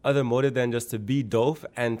no other motive than just to be dope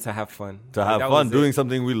and to have fun. To have fun doing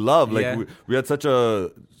something we love. Like we had such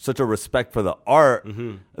a respect for the art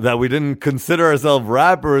that we didn't consider ourselves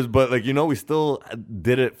rappers, but like we still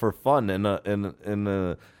did it for fun in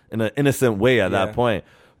an innocent way at that point.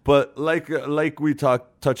 But like we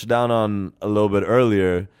touched down on a little bit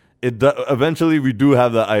earlier, eventually we do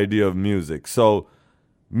have the idea of music. So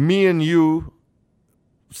me and you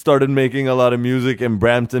started making a lot of music in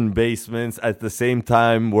Brampton basements at the same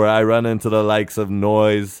time where I run into the likes of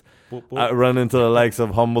Noise, boop, boop. I run into the likes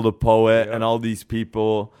of Humble the Poet and all these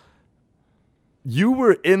people. You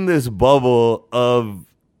were in this bubble of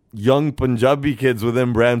young Punjabi kids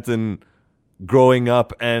within Brampton growing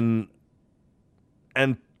up and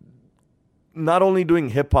not only doing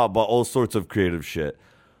hip hop but all sorts of creative shit.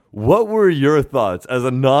 What were your thoughts as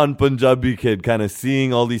a non-Punjabi kid kind of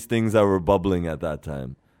seeing all these things that were bubbling at that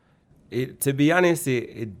time? To be honest,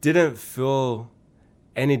 it didn't feel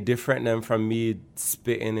any different than from me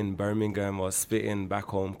spitting in Birmingham or spitting back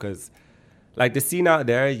home. Because, like, the scene out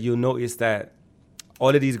there, you'll notice that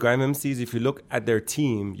all of these grime MCs, if you look at their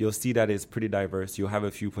team, you'll see that it's pretty diverse. You'll have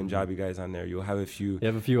a few Punjabi guys on there. You'll have a few... You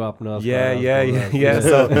have a few Apnas. Yeah.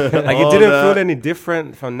 So, like, it didn't feel any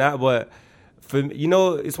different from that, but...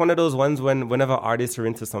 it's one of those ones whenever artists are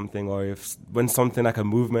into something or when something like a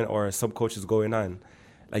movement or a subculture is going on,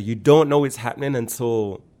 like you don't know it's happening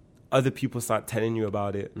until other people start telling you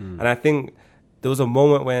about it. And I think there was a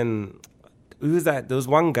moment when there was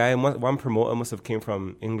one guy, one promoter must have came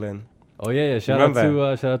from England. Oh yeah. Shout out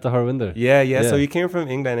to Harvinder. Yeah. So he came from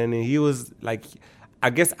England and he was like, I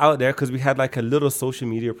guess out there because we had like a little social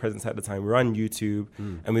media presence at the time. We were on YouTube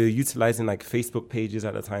and we were utilizing like Facebook pages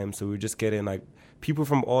at the time. So we were just getting like people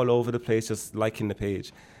from all over the place just liking the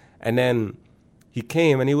page. And then he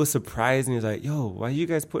came and he was surprised and he was like, yo, why are you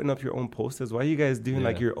guys putting up your own posters? Why are you guys doing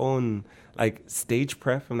like your own like stage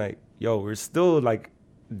prep? I'm like, yo, we're still like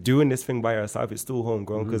doing this thing by ourselves. It's still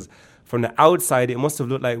homegrown because from the outside, it must have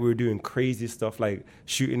looked like we were doing crazy stuff, like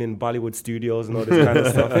shooting in Bollywood studios and all this kind of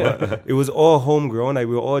stuff. But it was all homegrown. Like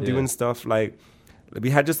we were all doing stuff. Like we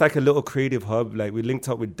had just like a little creative hub. Like we linked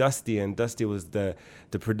up with Dusty, and Dusty was the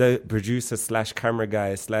producer / camera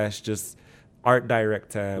guy / just art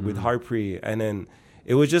director with Harpreet, and then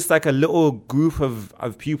it was just like a little group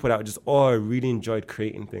of people that just all really enjoyed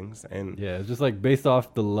creating things. And yeah, it's just like based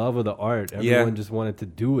off the love of the art. Everyone just wanted to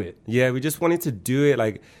do it. Yeah, we just wanted to do it,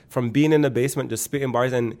 like from being in the basement, just spitting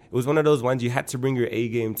bars. And it was one of those ones you had to bring your A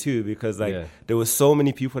game too, because like there was so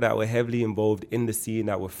many people that were heavily involved in the scene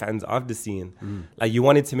that were fans of the scene. Like you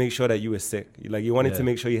wanted to make sure that you were sick. Like you wanted to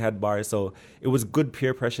make sure you had bars. So it was good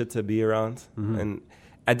peer pressure to be around. And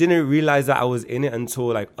I didn't realize that I was in it until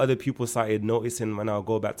like other people started noticing when I'll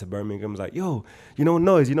go back to Birmingham. I was like, yo, you know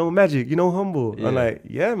Noise, you know Magic, you know Humble. I'm like,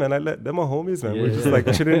 yeah, man, I let them are homies, man. We're just like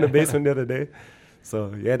chilling in the basement the other day.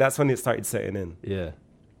 So yeah, that's when it started setting in. Yeah,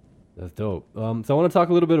 that's dope. So I want to talk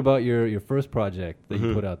a little bit about your first project that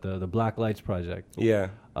you put out, the Black Lights project. Yeah.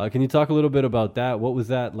 Can you talk a little bit about that? What was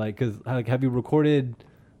that like? Because have you recorded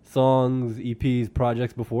songs, EPs,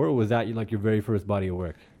 projects before, or was that like your very first body of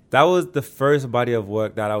work? That was the first body of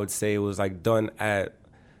work that I would say was like done at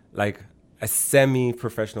like a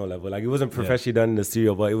semi-professional level. Like it wasn't professionally done in the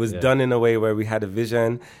studio, but it was done in a way where we had a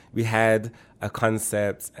vision, we had a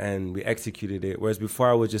concept, and we executed it. Whereas before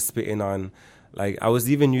I was just spitting on, like I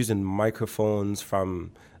was even using microphones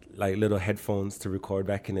from like little headphones to record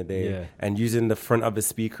back in the day, and using the front of the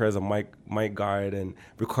speaker as a mic guard and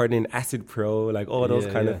recording Acid Pro, like all those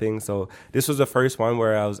kind of things. So this was the first one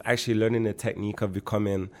where I was actually learning the technique of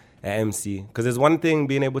becoming an MC. Because there's one thing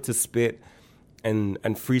being able to spit and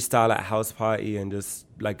freestyle at house party and just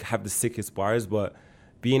like have the sickest bars, but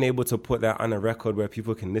being able to put that on a record where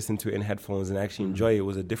people can listen to it in headphones and actually enjoy it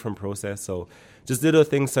was a different process. So just little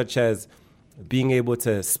things such as being able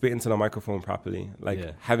to spit into the microphone properly,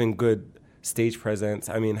 like having good stage presence.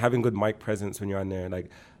 I mean, having good mic presence when you're on there. Like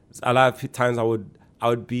a lot of times I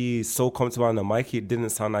would be so comfortable on the mic, it didn't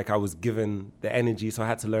sound like I was given the energy. So I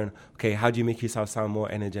had to learn, okay, how do you make yourself sound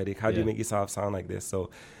more energetic? How do you make yourself sound like this?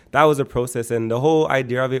 So that was a process. And the whole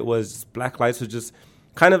idea of it was Black Lights was just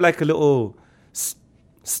kind of like a little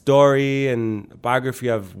story and biography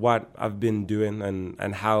of what I've been doing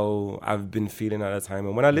and how I've been feeling at the time.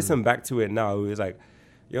 And when I listen back to it now, it was like,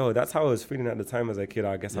 yo, that's how I was feeling at the time as a kid.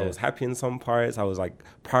 I guess I was happy in some parts. I was like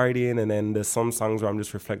partying, and then there's some songs where I'm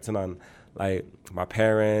just reflecting on like my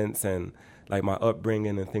parents and like my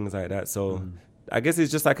upbringing and things like that. So I guess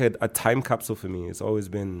it's just like a time capsule for me. It's always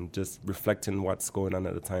been just reflecting what's going on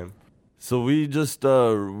at the time. So we just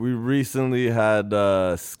we recently had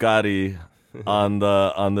Scotty on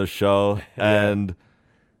the show, and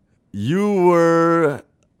you were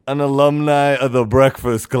an alumni of the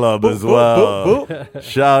Breakfast Club as well.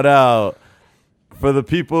 Shout out. For the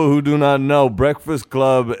people who do not know, Breakfast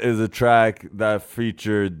Club is a track that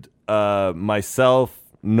featured myself,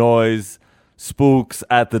 Noise, Spooks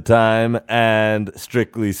at the time, and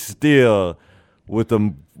Strictly Steele with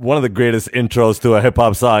one of the greatest intros to a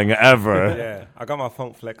hip-hop song ever. Yeah, I got my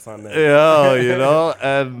funk flex on there. Yeah, you know,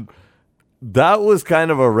 and that was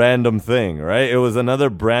kind of a random thing, right? It was another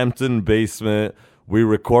Brampton basement. We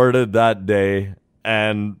recorded that day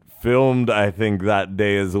and filmed, I think, that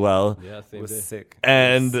day as well. Yeah, same It was day. sick.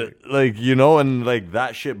 And like, you know, and like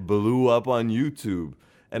that shit blew up on YouTube.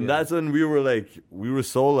 And that's when we were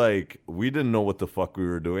so like, we didn't know what the fuck we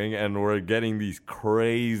were doing, and we're getting these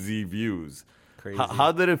crazy views. Crazy.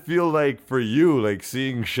 How did it feel like for you, like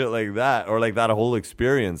seeing shit like that, or like that whole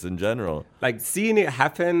experience in general? Like seeing it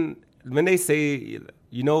happen, when they say,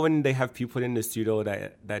 you know, when they have people in the studio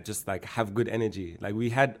that just like have good energy. Like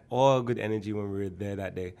we had all good energy when we were there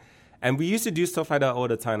that day. And we used to do stuff like that all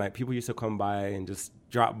the time. Like people used to come by and just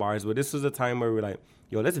drop bars. But this was a time where we were like,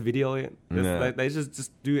 yo, let's video it. Let's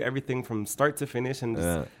just do everything from start to finish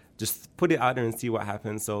and just put it out there and see what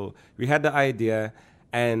happens. So we had the idea,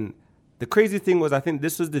 and the crazy thing was, I think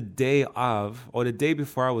this was the day of, or the day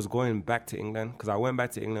before I was going back to England, because I went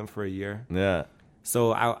back to England for a year. Yeah.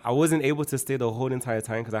 So I wasn't able to stay the whole entire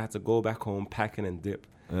time because I had to go back home, packing and dip.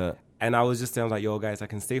 Yeah. And I was just saying, like, yo, guys, I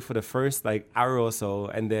can stay for the first, like, hour or so,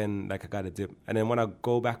 and then, like, I got to dip. And then when I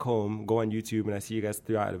go back home, go on YouTube, and I see you guys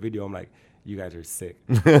throughout the video, I'm like, you guys are sick.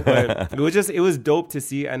 But it was dope to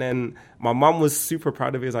see. And then my mom was super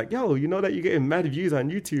proud of it. It's like, yo, you know that you're getting mad views on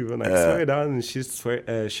YouTube, and like swear down, and she's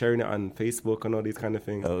sharing it on Facebook and all these kind of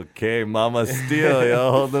things. Okay, Mama Steele,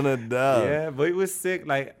 yo, holding it down. Yeah, but it was sick.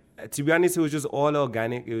 Like, to be honest, it was just all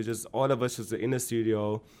organic. It was just all of us just in the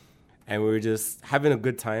studio, and we were just having a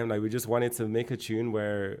good time. Like, we just wanted to make a tune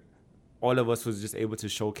where all of us was just able to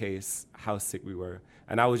showcase how sick we were.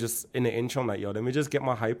 And I was just in the intro, I'm like, yo, let me just get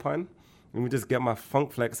my hype on. Let me just get my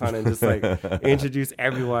funk flex on and just like introduce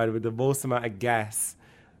everyone with the most amount of gas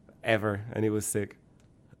ever. And it was sick.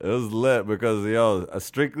 It was lit because, yo, a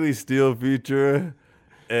Strictly Steele feature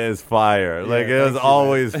is fire. Like, it was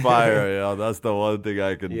always fire. Yo, that's the one thing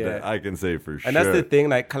I can say for sure. And that's the thing,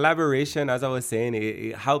 like collaboration, as I was saying,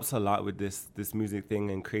 it helps a lot with this music thing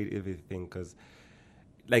and creativity thing, because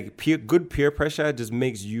like good peer pressure just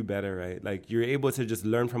makes you better, right? Like you're able to just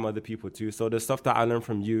learn from other people too. So the stuff that I learned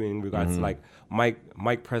from you in regards to like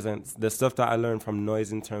mic presence, the stuff that I learned from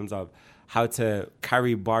Noise in terms of how to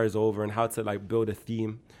carry bars over and how to like build a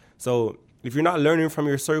theme. So if you're not learning from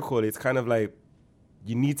your circle, it's kind of like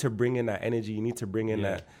you need to bring in that energy. You need to bring in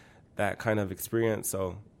that kind of experience.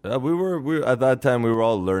 So we were at that time, we were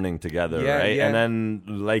all learning together, right? Yeah. And then,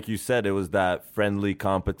 like you said, it was that friendly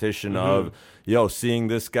competition of, yo, seeing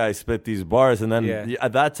this guy spit these bars. And then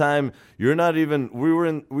at that time, you're not even, we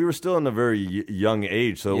were still in a very young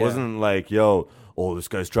age. So it wasn't like, yo, oh, this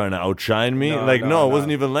guy's trying to outshine me. No, it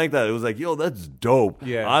wasn't even like that. It was like, yo, that's dope.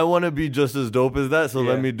 Yeah. I want to be just as dope as that. So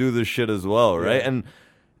let me do this shit as well, right? And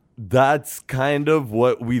that's kind of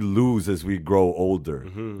what we lose as we grow older,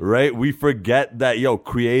 right? We forget that, yo,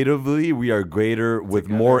 creatively, we are greater with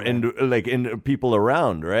together, more in people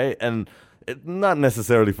around, right? And not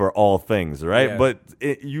necessarily for all things, right? But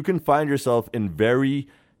you can find yourself in very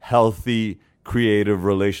healthy, creative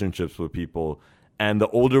relationships with people. And the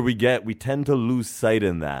older we get, we tend to lose sight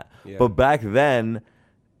in that. Yeah. But back then,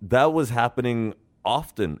 that was happening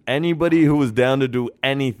often. Anybody who was down to do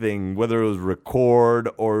anything, whether it was record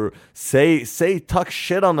or say tuck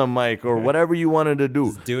shit on the mic or whatever you wanted to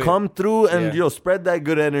do, come through and spread that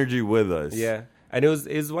good energy with us. Yeah, and it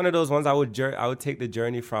was one of those ones I would take the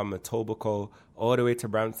journey from Etobicoke all the way to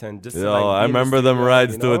Brampton. Just I remember them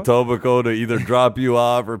rides to Etobicoke to either drop you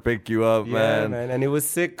off or pick you up, man. And it was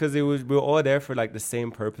sick because we were all there for like the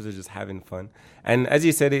same purpose of just having fun. And as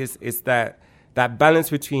you said, it's that balance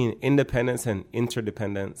between independence and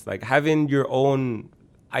interdependence, like having your own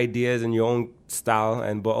ideas and your own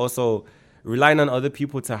style, but also relying on other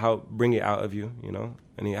people to help bring it out of you,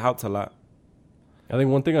 and it helped a lot. I think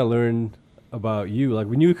one thing I learned about you, like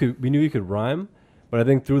we knew you could rhyme, But I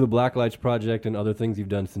think through the Black Lights Project and other things you've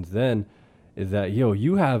done since then, is that,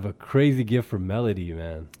 you have a crazy gift for melody,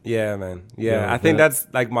 man. Yeah, man. Yeah, I think that's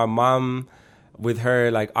like my mom with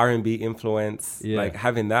her like R&B influence, like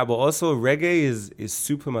having that. But also reggae is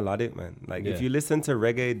super melodic, man. Like if you listen to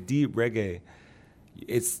reggae, deep reggae,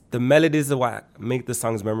 it's the melodies are what make the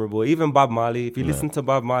songs memorable. Even Bob Marley, if you listen to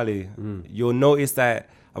Bob Marley, you'll notice that,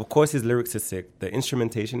 of course, his lyrics are sick. The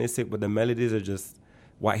instrumentation is sick, but the melodies are just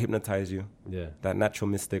what hypnotize you. Yeah. That natural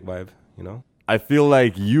mystic vibe, you know? I feel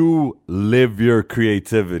like you live your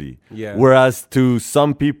creativity. Yeah. Whereas to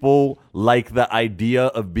some people like the idea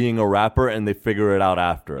of being a rapper and they figure it out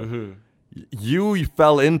after. Mm-hmm. You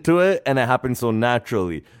fell into it and it happened so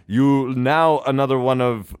naturally. Now another one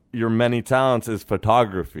of your many talents is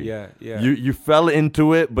photography. Yeah. You fell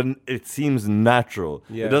into it, but it seems natural.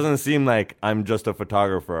 Yeah. It doesn't seem like I'm just a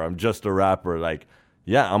photographer. I'm just a rapper. Like,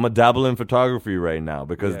 yeah, I'm a dabble in photography right now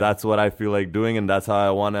because that's what I feel like doing, and that's how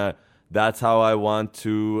I want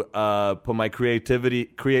to put my creative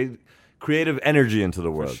energy into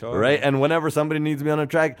the world, sure, right? man. And whenever somebody needs me on a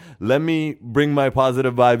track, let me bring my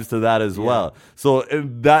positive vibes to that as well. So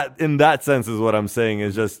in that sense is what I'm saying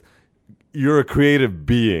is just you're a creative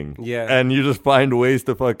being, and you just find ways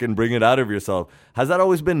to fucking bring it out of yourself. Has that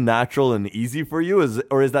always been natural and easy for you,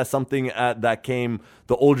 or is that something that came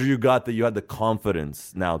the older you got that you had the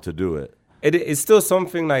confidence now to do it? It's still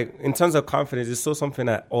something like, in terms of confidence, it's still something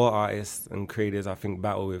that all artists and creators, I think,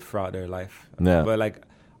 battle with throughout their life. Yeah. But like,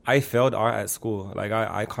 I failed art at school. Like,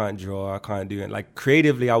 I can't draw, I can't do it. Like,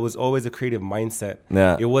 creatively, I was always a creative mindset.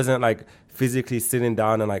 Yeah. It wasn't like physically sitting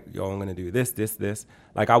down and like, yo, I'm gonna do this.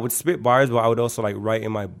 Like, I would spit bars, but I would also like write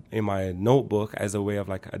in my notebook as a way of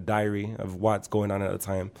like a diary of what's going on at the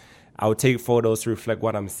time. I would take photos to reflect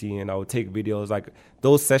what I'm seeing. I would take videos. Like,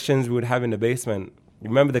 those sessions we would have in the basement.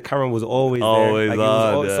 Remember, the camera was always there. Like,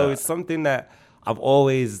 so it's something that I've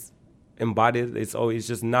always embodied. It's always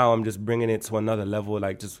just now I'm just bringing it to another level,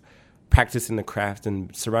 like just practicing the craft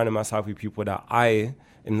and surrounding myself with people that I'm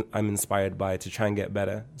inspired by to try and get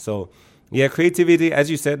better. So yeah, creativity, as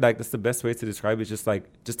you said, like that's the best way to describe it.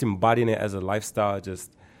 Just embodying it as a lifestyle,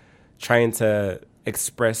 just trying to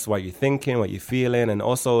express what you're thinking, what you're feeling, and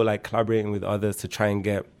also like collaborating with others to try and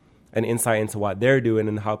get an insight into what they're doing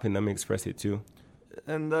and helping them express it too.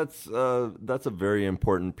 And that's a very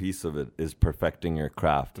important piece of it, is perfecting your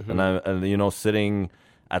craft. Mm-hmm. And sitting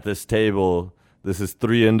at this table, this is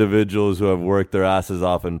three individuals who have worked their asses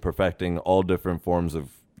off in perfecting all different forms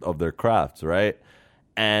of their crafts, right?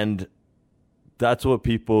 And that's what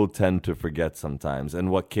people tend to forget sometimes, and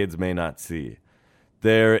what kids may not see.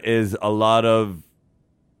 There is a lot of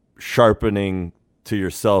sharpening to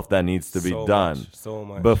yourself that needs to be done so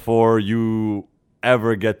much before you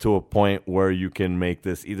ever get to a point where you can make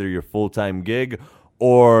this either your full-time gig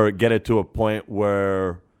or get it to a point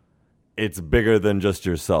where it's bigger than just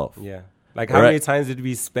yourself. Yeah. Like, how many times did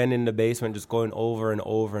we spend in the basement just going over and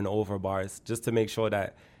over and over bars just to make sure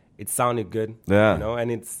that it sounded good? Yeah. You know,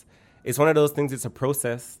 and it's one of those things, it's a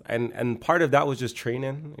process. And part of that was just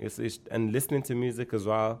training and listening to music as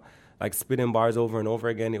well. Like spitting bars over and over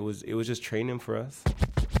again. It was just training for us.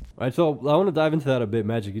 All right, so I want to dive into that a bit,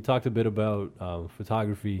 Magic. You talked a bit about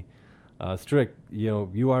photography. Strick,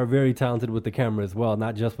 you are very talented with the camera as well,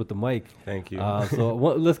 not just with the mic. Thank you. So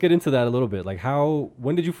let's get into that a little bit. Like,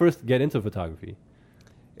 when did you first get into photography?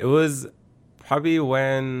 It was probably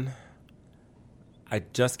when I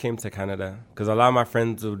just came to Canada, because a lot of my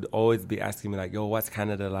friends would always be asking me like, yo, what's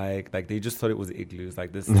Canada like? Like, they just thought it was igloos,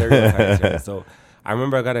 like this stereotypes. Right? So I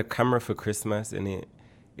remember I got a camera for Christmas, and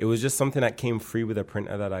it was just something that came free with a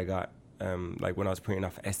printer that I got, like when I was printing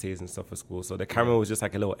off essays and stuff for school. So the camera was just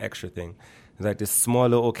like a little extra thing. It was like this small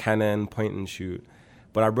little Canon point and shoot.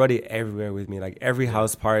 But I brought it everywhere with me, like every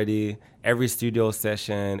house party, every studio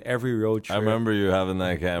session, every road trip. I remember you having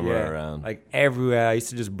that camera around. Like everywhere. I used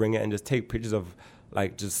to just bring it and just take pictures of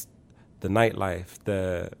like just the nightlife,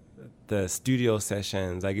 the studio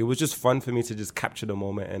sessions. Like, it was just fun for me to just capture the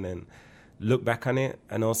moment and then look back on it,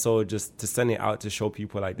 and also just to send it out to show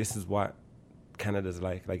people like, this is what Canada's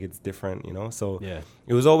like it's different, So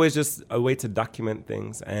it was always just a way to document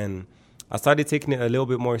things. And I started taking it a little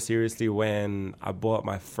bit more seriously when I bought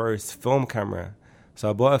my first film camera. So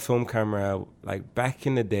I bought a film camera like back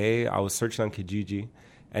in the day. I was searching on Kijiji,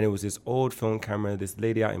 and it was this old film camera, this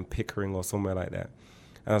lady out in Pickering or somewhere like that.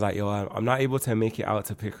 And I was like, yo, I'm not able to make it out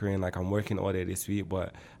to Pickering, like I'm working all day this week,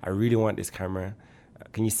 but I really want this camera.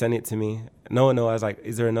 Can you send it to me? No. I was like,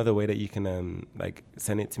 is there another way that you can like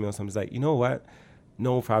send it to me or something? He's like, you know what?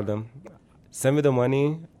 No problem. Send me the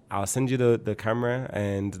money. I'll send you the camera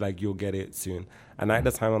and like you'll get it soon. And at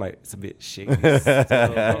the time, I'm like, it's a bit shaky.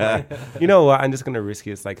 You know what? I'm just gonna risk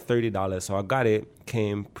it. It's like $30. So I got it,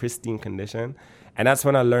 came pristine condition, and that's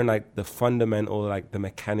when I learned like the fundamental, like the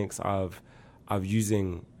mechanics of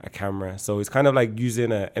using a camera. So it's kind of like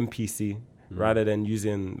using a MPC rather than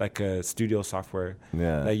using like a studio software.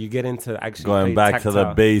 Yeah. Like you get into actually going back tactile. to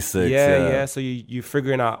the basics. Yeah. So you're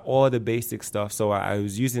figuring out all the basic stuff. So I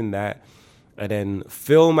was using that. And then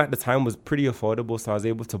film at the time was pretty affordable. So I was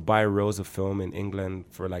able to buy rolls of film in England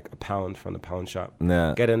for like £1 from the pound shop.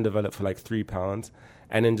 Yeah. Get them developed for like £3.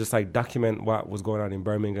 And then just like document what was going on in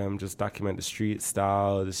Birmingham, just document the street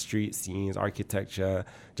style, the street scenes, architecture,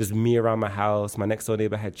 just me around my house. My next door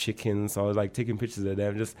neighbor had chickens, so I was like taking pictures of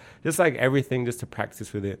them, just like everything just to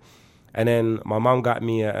practice with it. And then my mom got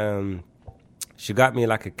me she got me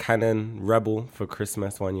like a Canon Rebel for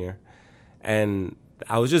Christmas one year. And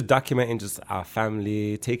I was just documenting just our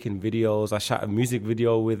family, taking videos. I shot a music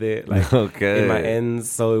video with it, like in my ends.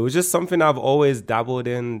 So it was just something I've always dabbled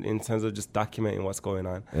in terms of just documenting what's going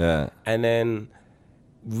on. Yeah. And then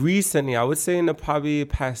recently, I would say in the probably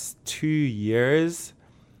past 2 years,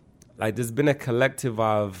 like there's been a collective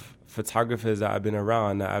of photographers that I've been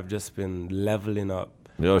around that I've just been leveling up.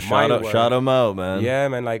 Yo, shout them out, man. Yeah,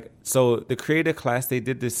 man. Like, so the creator class, they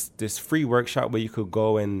did this free workshop where you could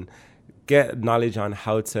go and get knowledge on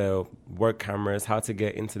how to work cameras, how to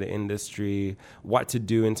get into the industry, what to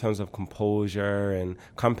do in terms of composure and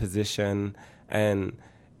composition. And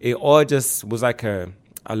it all just was like a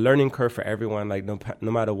learning curve for everyone, like no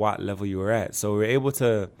matter what level you were at. So we were able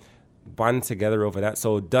to bond together over that.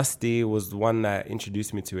 So Dusty was the one that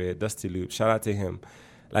introduced me to it, Dusty Loop. Shout out to him.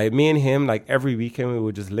 Like me and him, like every weekend we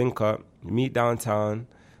would just link up, meet downtown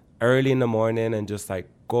early in the morning and just like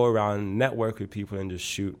go around, network with people and just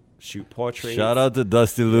shoot portraits. Shout out to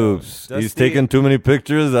Dusty Loops. He's taking too many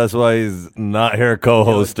pictures. That's why he's not here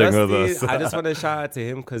co-hosting with us. I just want to shout out to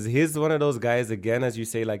him because he's one of those guys, again, as you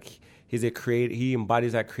say, like he's he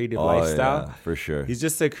embodies that creative lifestyle. Yeah, for sure. He's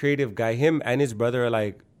just a creative guy. Him and his brother are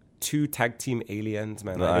like two tag team aliens,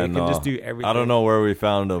 man. Like, I they can just do everything. I don't know where we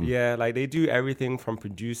found them. Yeah, like they do everything from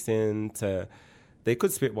producing to they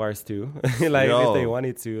could spit bars too. Like if they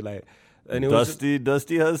wanted to. Like and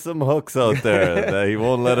Dusty has some hooks out there that he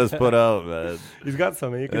won't let us put out, man. He's got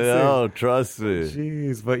some. You can see. Oh, trust me.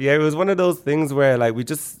 Jeez, but yeah, it was one of those things where like we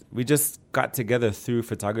just got together through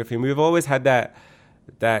photography, and we've always had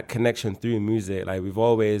that connection through music. Like we've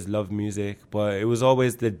always loved music, but it was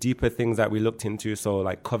always the deeper things that we looked into. So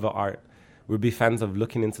like cover art, we'd be fans of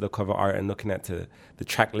looking into the cover art and looking at the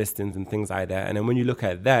track listings and things like that. And then when you look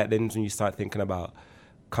at that, then when you start thinking about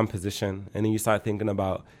composition, and then you start thinking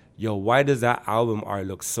about, yo, why does that album art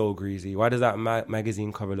look so greasy? Why does that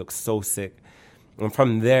magazine cover look so sick? And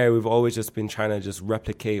from there, we've always just been trying to just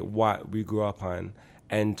replicate what we grew up on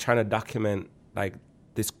and trying to document like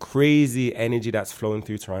this crazy energy that's flowing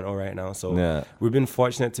through Toronto right now. So we've been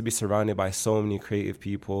fortunate to be surrounded by so many creative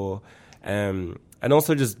people, and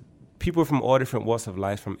also just people from all different walks of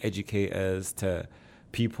life, from educators to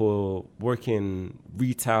people working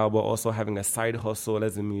retail, but also having a side hustle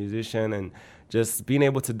as a musician, and just being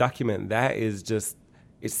able to document that is just,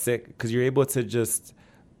 it's sick because you're able to just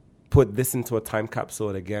put this into a time capsule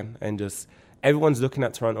again, and just everyone's looking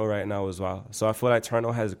at Toronto right now as well. So I feel like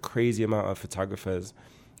Toronto has a crazy amount of photographers,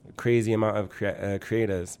 a crazy amount of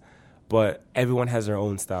creators, but everyone has their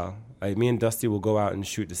own style. Like me and Dusty will go out and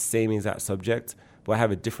shoot the same exact subject, but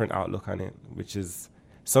have a different outlook on it, which is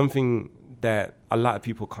something that a lot of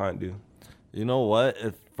people can't do. You know what?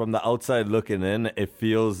 From the outside looking in, it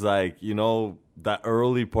feels like, you know, that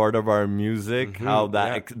early part of our music, how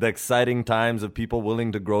that the exciting times of people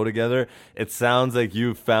willing to grow together, it sounds like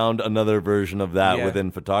you found another version of that within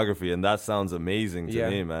photography, and that sounds amazing to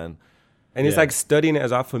me, man. And it's like studying it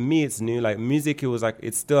as well. For me, it's new. Like music, it was like,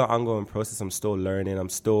 it's still an ongoing process. I'm still learning. I'm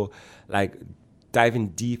still like diving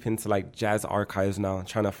deep into like jazz archives now,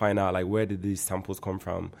 trying to find out like where did these samples come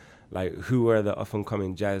from? Like who are the up and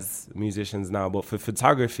coming jazz musicians now? But for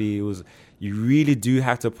photography, it was, you really do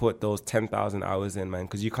have to put those 10,000 hours in, man,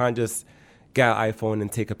 because you can't just get an iPhone and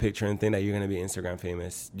take a picture and think that you're going to be Instagram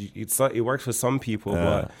famous. It works for some people,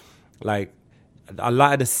 but like a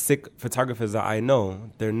lot of the sick photographers that I know,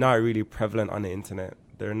 they're not really prevalent on the internet.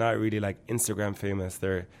 They're not really like Instagram famous.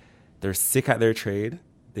 They're sick at their trade.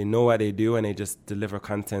 They know what they do, and they just deliver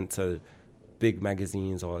content to big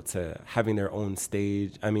magazines or to having their own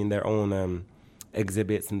stage, their own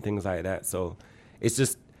exhibits and things like that. So it's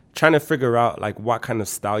just trying to figure out like what kind of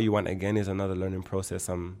style you want. Again, is another learning process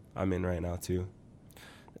I'm in right now too.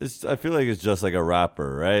 I feel like it's just like a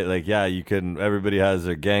rapper, right? Like, yeah, everybody has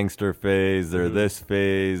their gangster phase, their this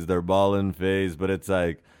phase, their ballin' phase, but it's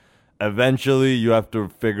like, eventually you have to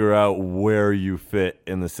figure out where you fit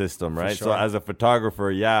in the system, right? Sure. So as a photographer,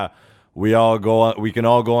 yeah, we can all go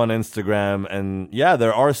on Instagram, and yeah,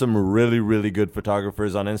 there are some really, really good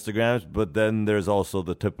photographers on Instagram, but then there's also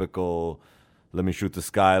the typical, let me shoot the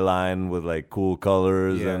skyline with like cool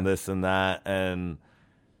colors and this and that, and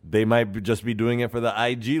they might just be doing it for the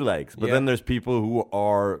IG likes. But then there's people who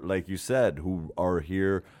are, like you said, who are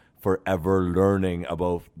here forever learning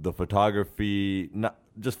about the photography, not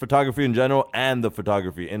just photography in general, and the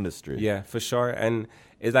photography industry. Yeah, for sure. And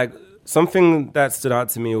it's like something that stood out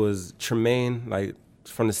to me was Tremaine, like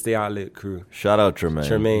from the Stay Outlet crew. Shout out Tremaine.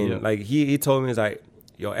 Tremaine, like he told me, he's like,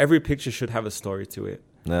 yo, every picture should have a story to it.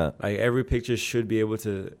 Yeah. Like every picture should be able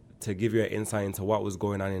to give you an insight into what was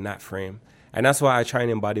going on in that frame. And that's what I try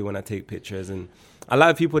and embody when I take pictures. And a lot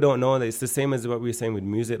of people don't know that it's the same as what we were saying with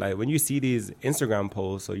music. Like when you see these Instagram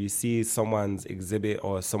posts or you see someone's exhibit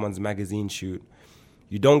or someone's magazine shoot,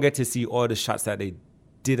 you don't get to see all the shots that they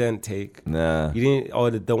didn't take. Nah. You didn't,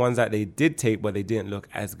 or the ones that they did take, but they didn't look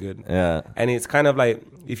as good. Yeah. And it's kind of like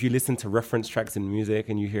if you listen to reference tracks in music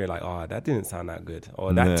and you hear like, oh, that didn't sound that good,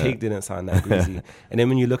 or that take didn't sound that greasy. And then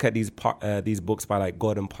when you look at these books by like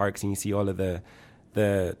Gordon Parks and you see all of the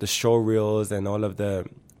show reels and all of the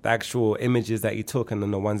actual images that he took and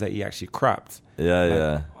then the ones that he actually cropped.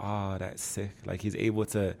 Yeah. Oh, that's sick. Like he's able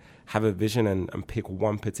to have a vision and pick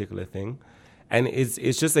one particular thing. And it's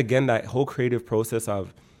just, again, that whole creative process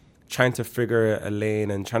of trying to figure a lane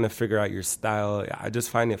and trying to figure out your style. I just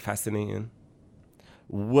find it fascinating.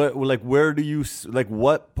 What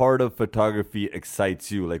part of photography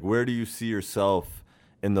excites you? Like, where do you see yourself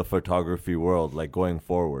in the photography world, like going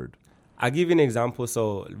forward? I'll give you an example.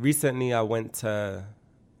 So recently I went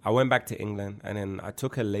back to England and then I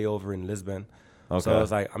took a layover in Lisbon. Okay. So I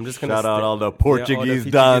was like, I'm just going to... Shout out all the Portuguese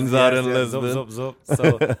dons out in Lisbon. Zup.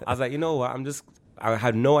 So I was like, you know what? I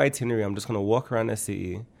had no itinerary. I'm just going to walk around the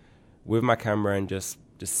city with my camera and just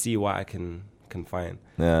see what I can find.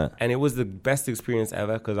 Yeah. And it was the best experience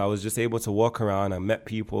ever because I was just able to walk around. I met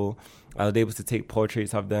people. I was able to take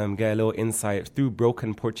portraits of them, get a little insight through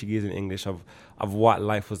broken Portuguese and English of what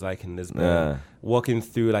life was like in Lisbon. Yeah. Walking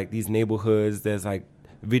through like these neighborhoods, there's like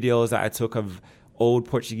videos that I took of old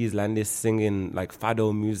Portuguese landists singing like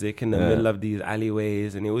fado music in the middle of these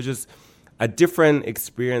alleyways, and it was just a different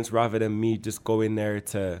experience rather than me just going there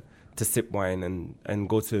to sip wine and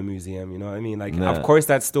go to a museum. You know what I mean? Like, of course,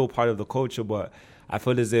 that's still part of the culture, but I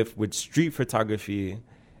feel as if with street photography,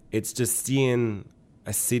 it's just seeing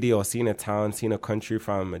a city or seeing a town, seeing a country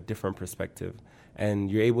from a different perspective,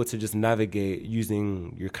 and you're able to just navigate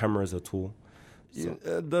using your camera as a tool. So.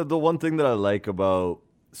 The one thing that I like about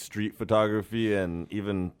street photography and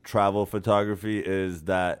even travel photography is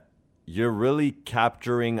that you're really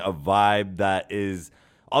capturing a vibe that is,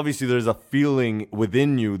 obviously there's a feeling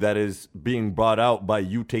within you that is being brought out by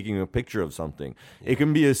you taking a picture of something. It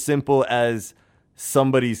can be as simple as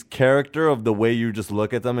somebody's character, of the way you just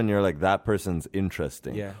look at them and you're like, that person's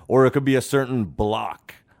interesting. Yeah. Or it could be a certain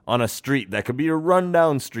block on a street that could be a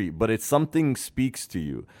rundown street, but it's something speaks to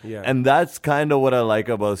you. Yeah. And that's kind of what I like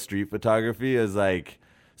about street photography is like,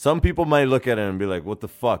 some people might look at it and be like, what the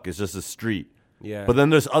fuck? It's just a street. Yeah. But then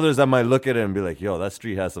there's others that might look at it and be like, yo, that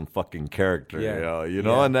street has some fucking character. Yeah. You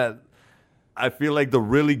know? And that, I feel like the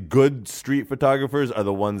really good street photographers are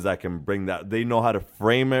the ones that can bring that. They know how to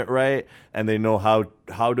frame it right, and they know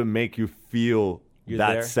how to make you feel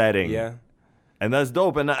that setting. Yeah. And that's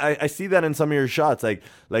dope. And I see that in some of your shots.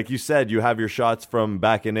 Like you said, you have your shots from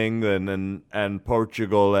back in England and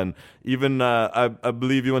Portugal, and even I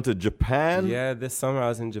believe you went to Japan. Yeah, this summer I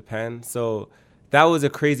was in Japan. So that was a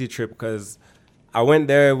crazy trip because I went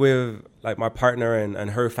there with like my partner and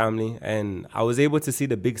her family, and I was able to see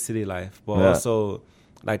the big city life, but also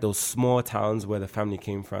like those small towns where the family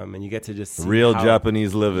came from, and you get to just see real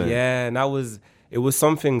Japanese living. Yeah, and it was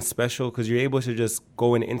something special because you're able to just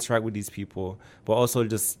go and interact with these people, but also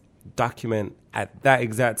just document at that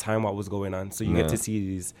exact time what was going on. So you get to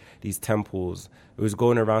see these temples. It was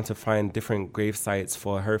going around to find different grave sites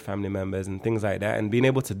for her family members and things like that, and being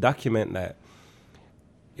able to document that.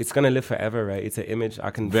 It's gonna live forever, right? It's an image. I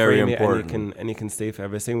can frame it and it can stay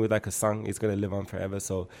forever. Same with like a song, it's gonna live on forever.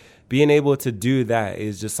 So being able to do that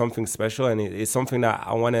is just something special, and it's something that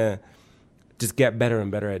I want to just get better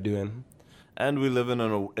and better at doing. And we live in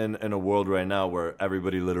a world right now where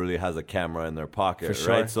everybody literally has a camera in their pocket, For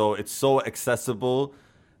sure. right? So it's so accessible.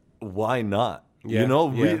 Why not? Yeah, you know,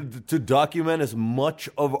 to document as much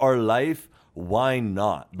of our life, why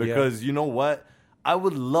not? Because you know what? I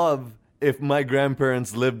would love if my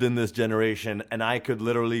grandparents lived in this generation and I could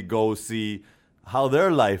literally go see how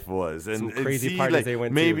their life was and some crazy see, parties like, they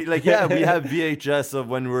went maybe to. like, yeah, we have VHS of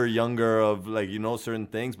when we were younger of like, you know, certain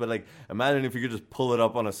things, but like imagine if you could just pull it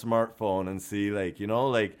up on a smartphone and see, like, you know,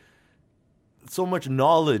 like so much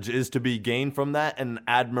knowledge is to be gained from that, and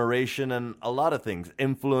admiration and a lot of things,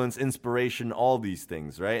 influence, inspiration, all these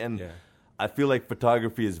things, right? And I feel like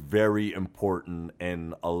photography is very important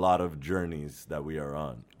in a lot of journeys that we are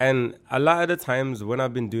on. And a lot of the times when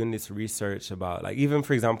I've been doing this research about, like, even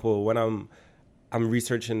for example, when I'm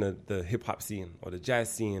researching the hip hop scene or the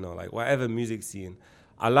jazz scene or like whatever music scene,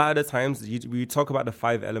 a lot of the times we talk about the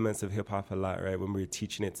 5 elements of hip hop a lot, right? When we're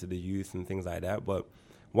teaching it to the youth and things like that. But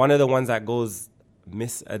one of the ones that goes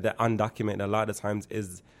the undocumented a lot of the times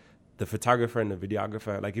is the photographer and the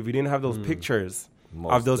videographer. Like if you didn't have those pictures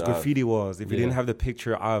of those graffiti walls, if you didn't have the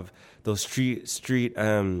picture of those street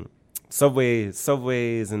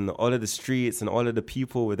subways and all of the streets and all of the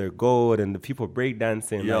people with their gold and the people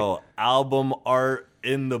breakdancing. Yo, like, album art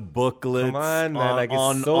in the booklets. Come on, man. Like,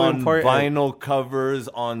 it's so important. Vinyl covers,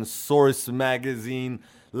 on Source magazine.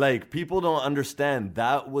 Like, people don't understand.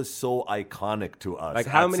 That was so iconic to us. Like,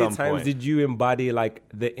 how many times did you embody, like,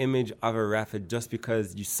 the image of a rapper just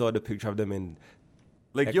because you saw the picture of them in...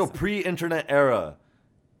 Like, pre-internet era.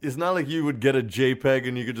 It's not like you would get a JPEG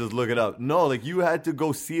and you could just look it up. No, like you had to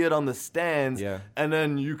go see it on the stands, and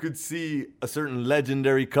then you could see a certain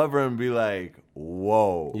legendary cover and be like,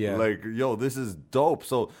 whoa, like, yo, this is dope.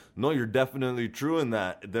 So, no, you're definitely true in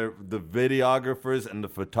that. The videographers and the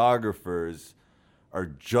photographers are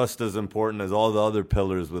just as important as all the other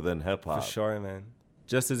pillars within hip-hop. For sure, man.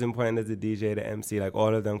 Just as important as the DJ, the MC, like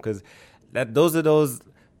all of them, because those are those...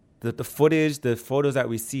 The footage, the photos that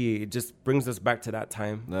we see, it just brings us back to that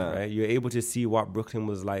time, right? You're able to see what Brooklyn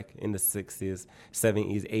was like in the 60s,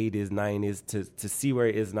 70s, 80s, 90s, to see where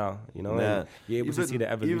it is now, you know? And you're able to see the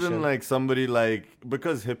evolution. Even like somebody like,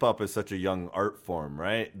 because hip-hop is such a young art form,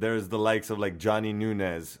 right? There's the likes of like Johnny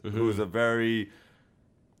Nunez, who's a very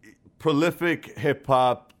prolific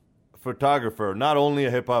hip-hop photographer. Not only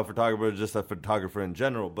a hip-hop photographer, just a photographer in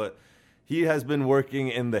general, but... he has been working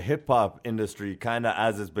in the hip-hop industry kind of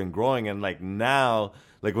as it's been growing. And, like, now,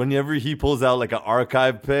 like, whenever he pulls out, like, an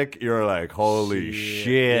archive pic, you're like, holy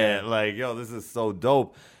shit. Like, yo, this is so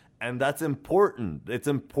dope. And that's important. It's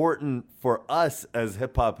important for us as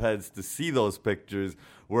hip-hop heads to see those pictures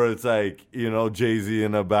where it's like, you know, Jay-Z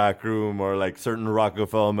in a back room or, like, certain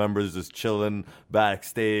Rockefeller members just chilling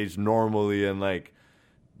backstage normally. And, like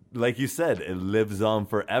you said, it lives on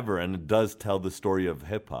forever, and it does tell the story of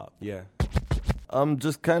hip-hop. Yeah.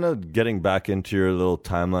 Just kind of getting back into your little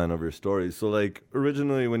timeline of your story. So, like,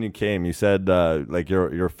 originally when you came, you said, like,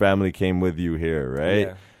 your family came with you here, right?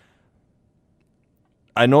 Yeah.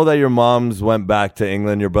 I know that your moms went back to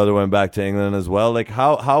England, your brother went back to England as well. Like,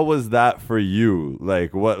 how was that for you?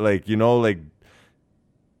 Like, what, like, you know, like,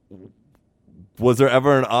 was there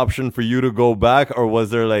ever an option for you to go back, or was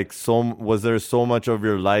there so much of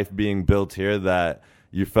your life being built here that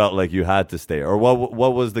you felt like you had to stay? Or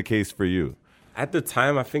what was the case for you? At the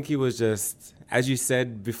time, I think it was just, as you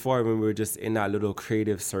said before, when we were just in that little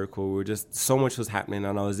creative circle, we were just, so much was happening,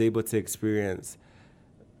 and I was able to experience,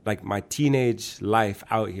 like, my teenage life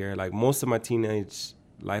out here. Like, most of my teenage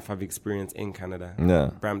life I've experienced in Canada.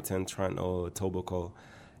 Yeah. Brampton, Toronto, Etobicoke.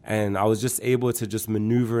 And I was just able to just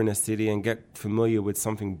maneuver in a city and get familiar with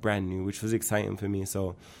something brand new, which was exciting for me.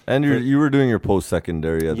 So, and you were doing your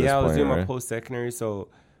post-secondary at this point, yeah, I was doing right? my post-secondary. So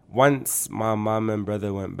once my mom and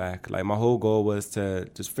brother went back, like, my whole goal was to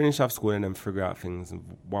just finish off school and then figure out things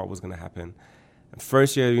and what was going to happen. And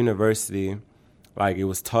first year of university, like, it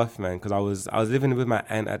was tough, man, because I was living with my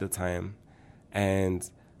aunt at the time, and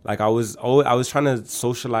like I was trying to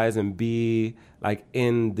socialize and be like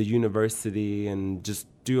in the university and just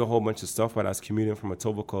do a whole bunch of stuff, but I was commuting from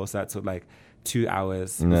Etobicoke, so that took like 2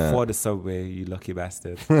 hours before the subway, you lucky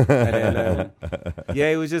bastard. And then,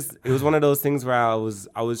 it was one of those things where I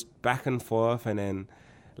was back and forth, and then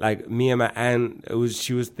like me and my aunt,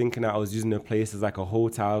 she was thinking that I was using the place as like a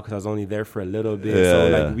hotel because I was only there for a little bit.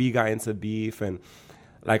 Like we got into beef, and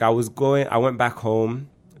like I went back home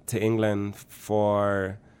to England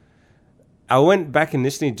I went back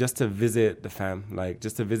initially just to visit the fam, like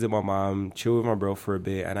just to visit my mom, chill with my bro for a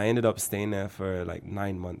bit, and I ended up staying there for like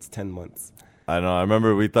 9 months, 10 months. I know. I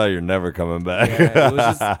remember we thought you're never coming back. Yeah,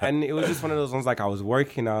 it was just one of those ones, like I was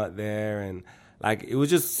working out there, and like it was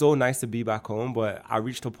just so nice to be back home. But I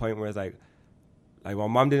reached a point where it's like my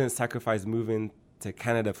mom didn't sacrifice moving to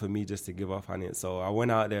Canada for me just to give up on it. So I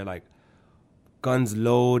went out there like guns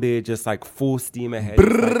loaded, just like full steam ahead,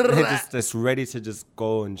 just ready to just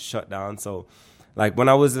go and shut down. So Like when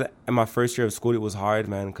I was in my first year of school, it was hard,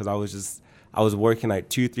 man, because I was working like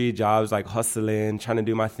 2-3 jobs, like hustling, trying to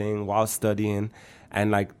do my thing while studying. And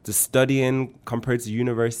like the studying compared to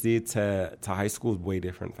university to high school is way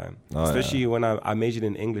different, fam. Especially when I majored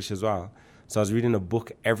in English as well. So I was reading a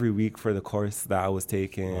book every week for the course that I was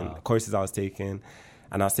taking, courses I was taking.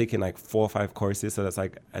 And I was taking like 4 or 5 courses. So that's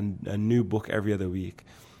like a new book every other week.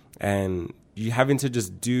 And you're having to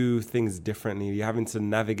just do things differently. You're having to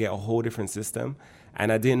navigate a whole different system.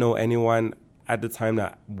 And I didn't know anyone at the time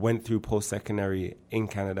that went through post-secondary in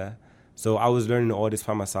Canada. So I was learning all this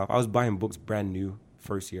by myself. I was buying books brand new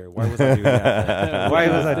first year. Why was I doing that? Why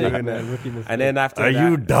was I doing that? And then after Are that,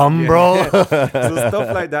 you dumb, bro? So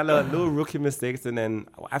stuff like that, little rookie mistakes. And then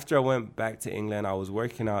after I went back to England, I was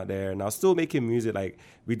working out there and I was still making music. Like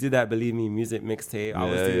we did that Believe Me music mixtape. I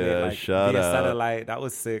was doing it like via satellite. That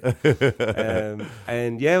was sick.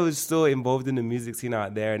 And yeah, I was still involved in the music scene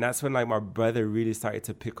out there. And that's when like my brother really started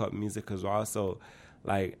to pick up music as well. So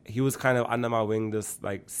like he was kind of under my wing, just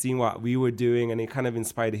like seeing what we were doing, and it kind of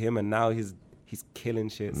inspired him. And now he's killing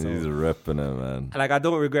shit. So he's ripping it, man. Like I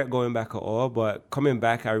don't regret going back at all, but coming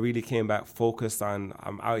back, I really came back focused on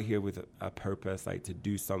I'm out here with a purpose, like to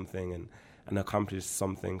do something and accomplish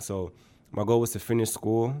something. So my goal was to finish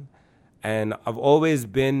school, and I've always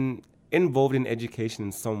been involved in education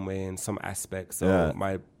in some way, in some aspect. So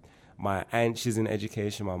my aunt, she's in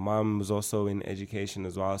education. My mom was also in education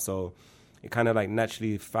as well. So it kind of like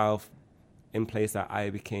naturally fell in place that I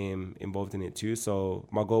became involved in it too. So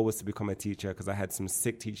my goal was to become a teacher because I had some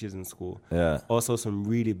sick teachers in school. Yeah. Also some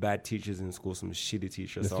really bad teachers in school, some shitty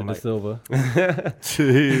teachers. Mr. Da Silva.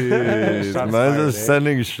 Jeez. Man's just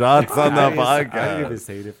sending shots on the podcast. I didn't even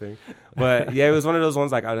say anything. But yeah, it was one of those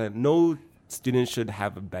ones like no students should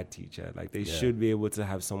have a bad teacher. Like they should be able to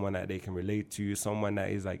have someone that they can relate to, someone that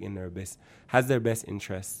is like in their best, has their best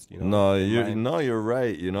interests. You know. You're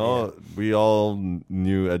right. You know, we all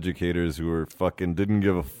knew educators who were didn't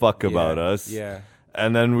give a fuck about us. Yeah.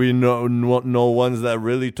 And then we know ones that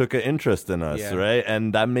really took an interest in us, right?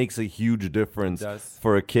 And that makes a huge difference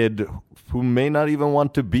for a kid who may not even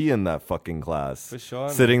want to be in that fucking class. For sure.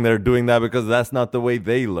 Sitting there doing that because that's not the way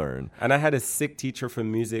they learn. And I had a sick teacher for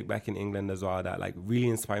music back in England as well that like really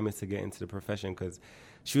inspired me to get into the profession because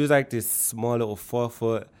she was like this small little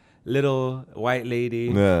 4-foot little white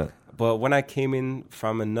lady. Yeah. But when I came in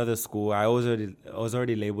from another school, I was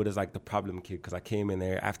already labeled as like the problem kid because I came in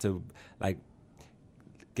there after like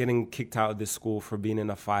getting kicked out of this school for being in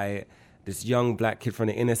a fight, this young black kid from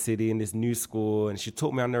the inner city in this new school, and she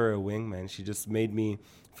took me under her wing, man. She just made me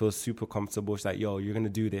feel super comfortable. She's like, yo, you're going to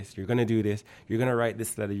do this, you're going to do this, you're going to write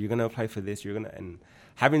this letter, you're going to apply for this, and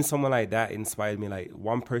having someone like that inspired me, like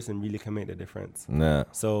one person really can make the difference. Yeah.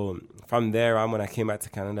 So from there on, when I came back to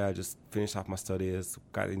Canada, I just finished off my studies,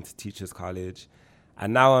 got into teachers college.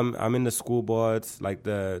 And now I'm in the school board, like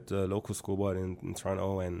the local school board in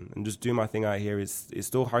Toronto, and just doing my thing out here. It's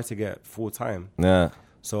still hard to get full time. Yeah.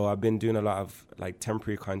 So I've been doing a lot of like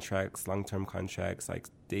temporary contracts, long-term contracts, like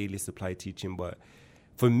daily supply teaching. But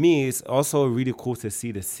for me, it's also really cool to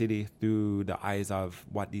see the city through the eyes of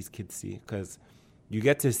what these kids see, because you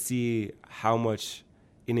get to see how much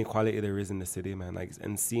inequality there is in the city, man. Like,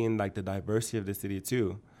 and seeing like the diversity of the city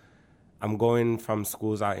too. I'm going from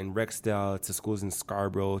schools out in Rexdale to schools in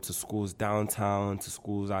Scarborough to schools downtown to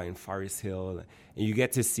schools out in Forest Hill. And you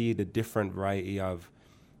get to see the different variety of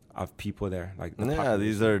people there. Like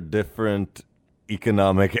these are different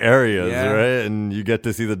economic areas, right? And you get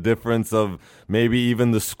to see the difference of maybe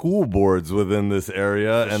even the school boards within this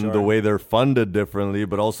area the way they're funded differently,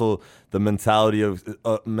 but also the mentality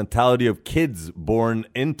of kids born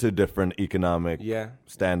into different economic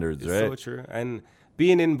standards, right? So true. And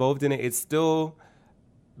being involved in it, it's still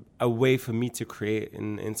a way for me to create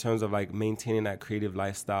in terms of like maintaining that creative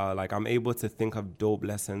lifestyle. Like I'm able to think of dope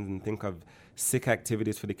lessons and think of sick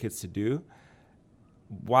activities for the kids to do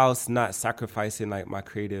whilst not sacrificing like my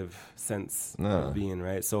creative sense of being,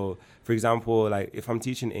 right? So for example, like if I'm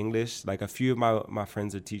teaching English, like a few of my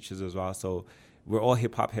friends are teachers as well. So we're all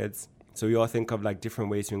hip hop heads. So we all think of like different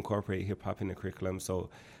ways to incorporate hip hop in the curriculum. So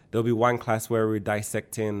there'll be one class where we're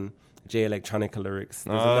dissecting Jay Electronica lyrics.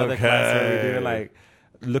 There's another class where we're doing like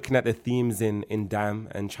looking at the themes in Damn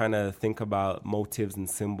and trying to think about motives and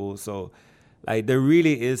symbols. So like there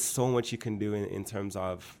really is so much you can do in terms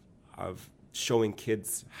of showing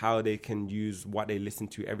kids how they can use what they listen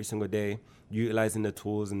to every single day, utilizing the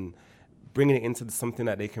tools and bringing it into something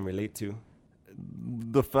that they can relate to.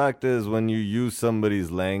 The fact is, when you use somebody's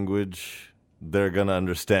language, they're going to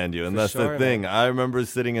understand you. And that's the thing. Man. I remember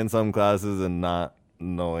sitting in some classes and not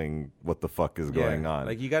knowing what the fuck is going on.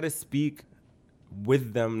 Like you got to speak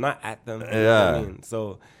with them, not at them. You know what I mean?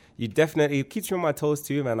 So it keeps me on my toes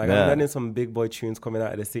too, man. Like I'm learning some big boy tunes coming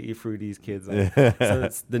out of the city through these kids. Like, so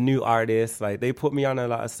it's the new artists. Like they put me on a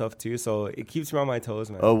lot of stuff too. So it keeps me on my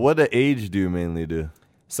toes, man. What age do you mainly do?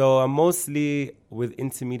 So I'm mostly with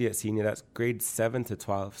intermediate senior. That's grade 7 to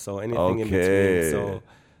 12. So anything in between. So.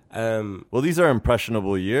 Well, these are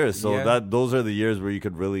impressionable years, so those are the years where you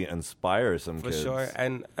could really inspire some kids. For sure,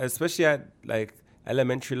 and especially at like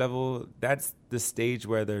elementary level, that's the stage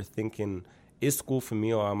where they're thinking, is school for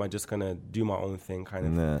me or am I just going to do my own thing kind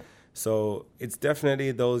of thing? So it's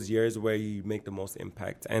definitely those years where you make the most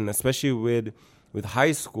impact. And especially with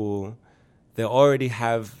high school, they already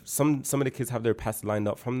have, some of the kids have their paths lined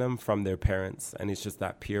up from their parents. And it's just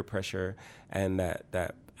that peer pressure and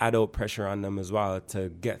that adult pressure on them as well to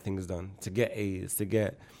get things done, to get A's,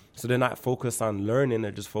 so they're not focused on learning,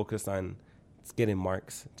 they're just focused on getting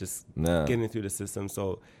marks, just getting through the system.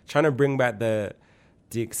 So trying to bring back the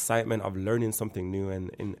excitement of learning something new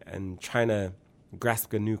and trying to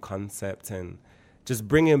grasp a new concept and just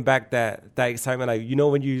bringing back that excitement. Like, you know,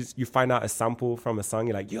 when you find out a sample from a song,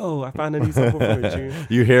 you're like, yo, I found a new sample from a tune.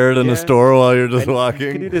 You hear it in the store while you're just walking.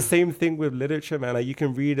 You can do the same thing with literature, man. Like, you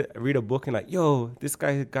can read a book and like, yo, this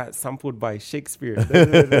guy got sampled by Shakespeare.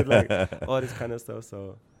 Like, all this kind of stuff.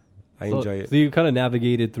 So I enjoy it. So you kind of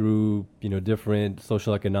navigated through, you know, different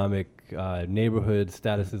social economic neighborhood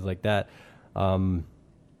statuses like that.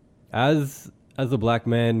 As a black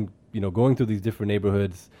man, you know, going through these different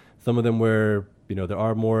neighborhoods, some of them where, you know, there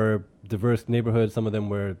are more diverse neighborhoods, some of them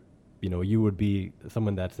where, you know, you would be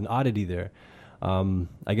someone that's an oddity there.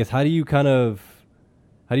 I guess how do you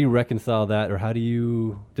reconcile that, or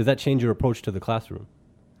does that change your approach to the classroom?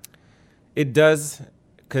 It does,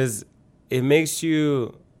 because it makes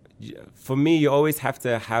you, for me, you always have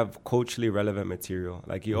to have culturally relevant material.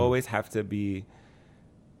 Like you always have to be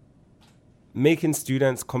making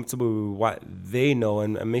students comfortable with what they know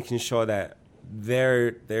and making sure that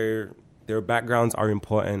their backgrounds are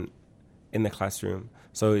important in the classroom.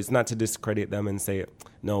 So it's not to discredit them and say,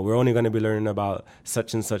 no, we're only going to be learning about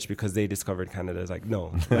such and such because they discovered Canada. It's like,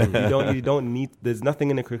 no, you don't need, there's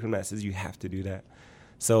nothing in the curriculum that says you have to do that.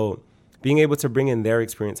 So being able to bring in their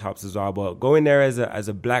experience helps as well. But going there as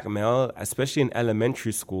a black male, especially in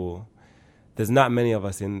elementary school, there's not many of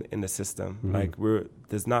us in the system. Mm-hmm. Like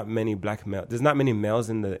there's not many there's not many males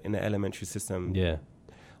in the elementary system. Yeah.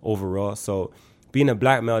 Overall. So being a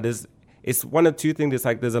black male, it's one of two things. It's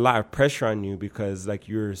like there's a lot of pressure on you because like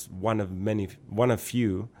you're one of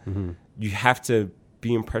few. Mm-hmm. You have to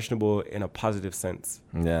be impressionable in a positive sense.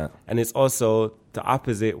 Yeah. And it's also the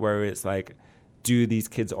opposite where it's like, do these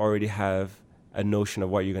kids already have a notion of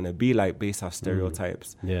what you're gonna be like based off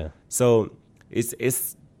stereotypes? Yeah. So it's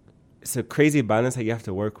a crazy balance that you have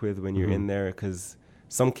to work with when you're in there, because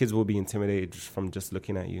some kids will be intimidated from just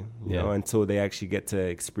looking at you, you know, until they actually get to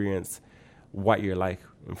experience what you're like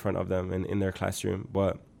in front of them and in their classroom.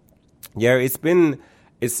 But yeah, it's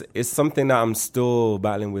something that I'm still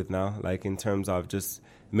battling with now, like in terms of just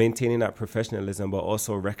maintaining that professionalism, but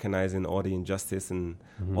also recognizing all the injustice and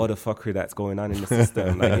all the fuckery that's going on in the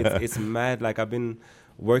system. Like it's mad. Like I've been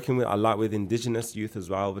working a lot with indigenous youth as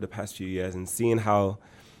well over the past few years, and seeing how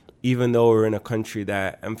even though we're in a country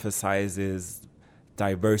that emphasizes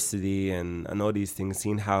diversity and all these things,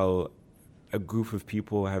 seeing how a group of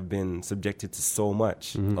people have been subjected to so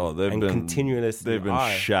much. Mm-hmm. Oh, they've been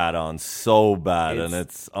shat on so bad, and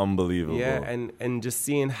it's unbelievable. Yeah, and just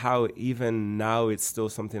seeing how even now it's still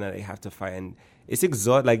something that they have to fight, and it's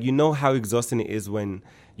exhausting. Like, you know how exhausting it is when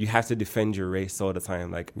you have to defend your race all the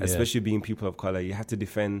time. Like, especially being people of color, you have to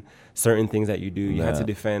defend certain things that you do. You have to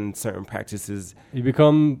defend certain practices. You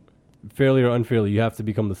become, fairly or unfairly, you have to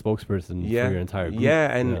become the spokesperson for your entire group.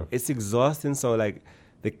 Yeah, and it's exhausting. So like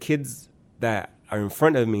the kids that are in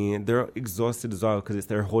front of me, they're exhausted as well, because it's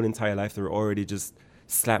their whole entire life they're already just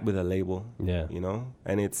slapped with a label. Yeah, you know,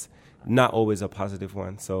 and it's not always a positive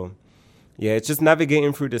one. So yeah, it's just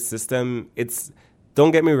navigating through the system. Don't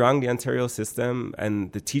get me wrong, the Ontario system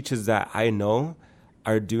and the teachers that I know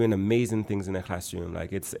are doing amazing things in the classroom.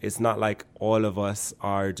 Like it's not like all of us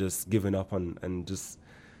are just giving up on and just,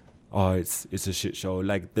 oh, it's a shit show.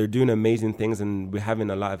 Like, they're doing amazing things and we're having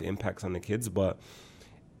a lot of impacts on the kids, but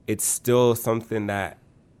it's still something that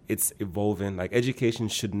it's evolving. Like, education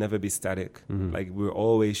should never be static. Mm-hmm. Like, we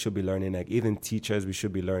always should be learning. Like, even teachers, we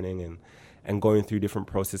should be learning and going through different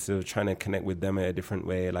processes of trying to connect with them in a different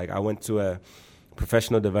way. Like, I went to a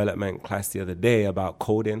professional development class the other day about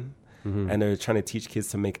coding, and they're trying to teach kids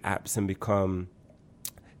to make apps and become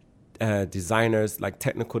designers, like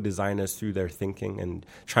technical designers, through their thinking and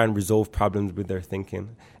try and resolve problems with their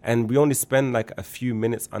thinking. And we only spend like a few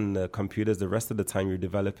minutes on the computers. The rest of the time, you're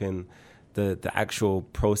developing the actual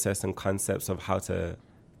process and concepts of how to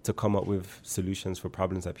come up with solutions for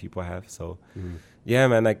problems that people have. So, yeah,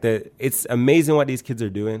 man, like it's amazing what these kids are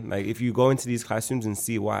doing. Like if you go into these classrooms and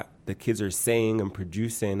see what the kids are saying and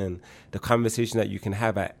producing and the conversation that you can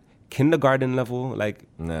have at kindergarten level, like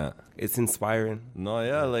it's inspiring. No,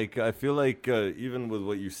 yeah, like I feel like even with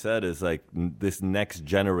what you said is like this next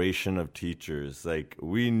generation of teachers, like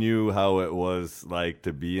we knew how it was like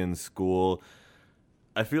to be in school.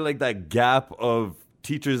 I feel like that gap of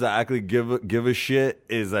teachers that actually give a shit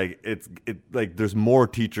is like it like there's more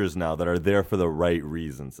teachers now that are there for the right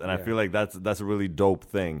reasons, and I feel like that's a really dope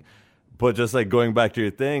thing. But just like going back to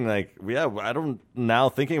your thing, like I don't, now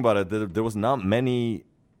thinking about it, there was not many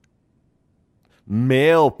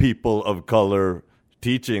male people of color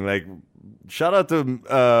teaching. Like shout out to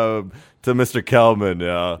Mr. Kelman,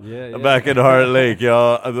 back in Heart Lake,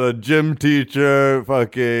 the gym teacher,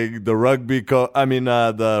 fucking the rugby coach. I mean,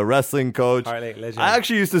 the wrestling coach. Heart Lake legend. I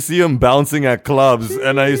actually used to see him bouncing at clubs,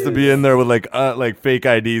 and I used to be in there with like fake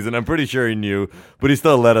IDs, and I'm pretty sure he knew, but he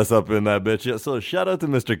still let us up in that bitch. Yeah, so shout out to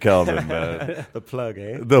Mr. Kelman, man. The plug,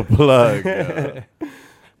 eh? The plug. Yeah.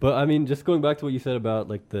 But I mean, just going back to what you said about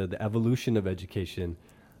like the evolution of education.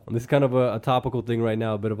 This is kind of a topical thing right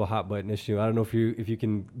now, a bit of a hot button issue. I don't know if you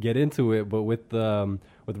can get into it, but with Doug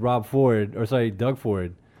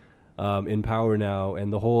Ford in power now,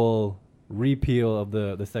 and the whole repeal of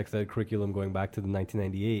the sex ed curriculum going back to the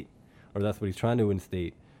 1998, or that's what he's trying to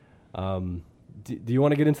instate. Do you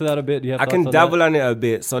want to get into that a bit? Do you have I can dabble on it a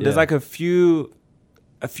bit. So there's like a few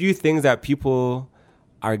things that people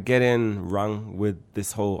are getting wrong with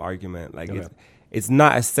this whole argument. Like it's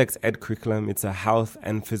not a sex ed curriculum. It's a health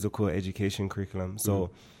and physical education curriculum.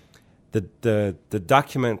 So the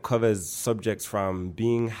document covers subjects from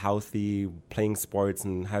being healthy, playing sports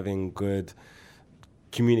and having good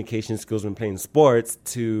communication skills when playing sports,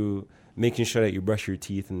 to making sure that you brush your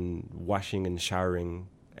teeth and washing and showering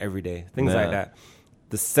every day, things like that.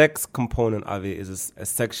 The sex component of it is a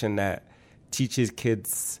section that teaches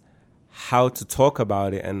kids how to talk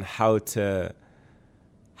about it and how to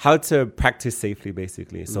practice safely,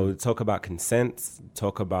 basically. So talk about consent,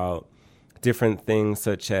 talk about different things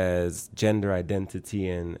such as gender identity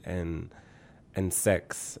and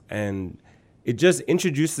sex. And it just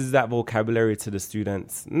introduces that vocabulary to the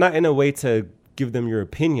students, not in a way to give them your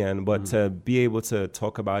opinion, but to be able to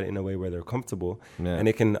talk about it in a way where they're comfortable and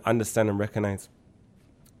they can understand and recognize.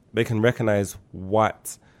 They can recognize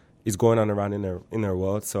what is going on around in their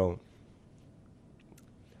world. So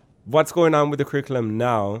what's going on with the curriculum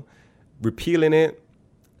now, repealing it,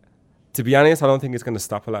 to be honest, I don't think it's going to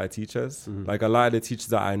stop a lot of teachers. Like a lot of the teachers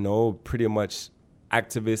that I know, pretty much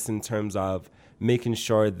activists in terms of making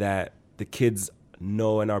sure that the kids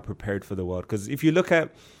know and are prepared for the world. Because if you look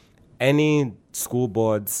at any school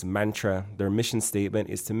board's mantra, their mission statement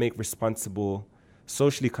is to make responsible,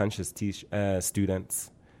 socially conscious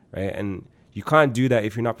students, right? And you can't do that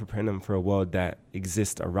if you're not preparing them for a world that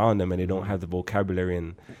exists around them and they don't have the vocabulary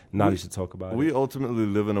and knowledge to talk about it. We ultimately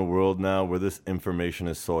live in a world now where this information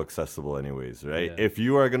is so accessible anyways, right? Yeah. If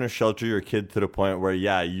you are going to shelter your kid to the point where,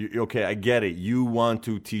 okay, I get it. You want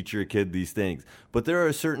to teach your kid these things. But there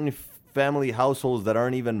are certain family households that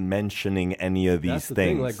aren't even mentioning any of these things.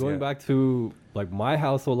 Thing. Like going back to like my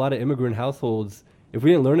household, a lot of immigrant households, if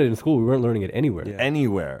we didn't learn it in school, we weren't learning it anywhere. Yeah.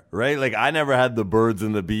 Anywhere, right? Like I never had the birds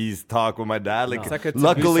and the bees talk with my dad. Like,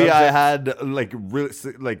 luckily I had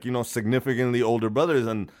significantly older brothers,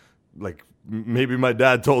 and like maybe my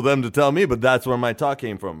dad told them to tell me, but that's where my talk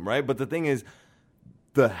came from, right? But the thing is,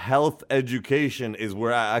 the health education is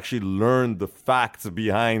where I actually learned the facts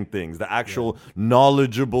behind things, the actual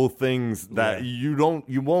knowledgeable things that you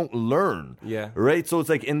won't learn. Yeah. Right. So it's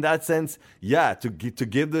like in that sense, to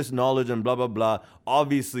give this knowledge and blah, blah, blah.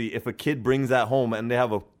 Obviously, if a kid brings that home and they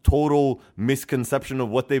have a total misconception of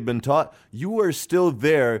what they've been taught, you are still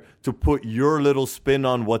there to put your little spin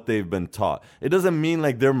on what they've been taught. It doesn't mean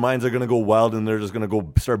like their minds are going to go wild and they're just going to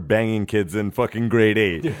go start banging kids in fucking grade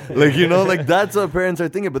 8. Like, that's what parents are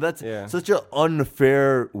thinking. But that's such an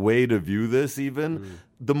unfair way to view this even.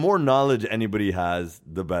 The more knowledge anybody has,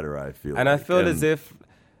 the better, I feel. And I feel as if,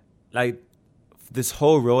 like, this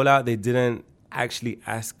whole rollout, they didn't actually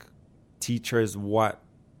ask teachers what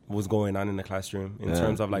was going on in the classroom in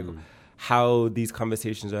terms of like how these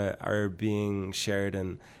conversations are being shared,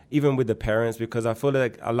 and even with the parents, because I feel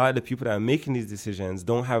like a lot of the people that are making these decisions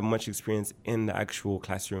don't have much experience in the actual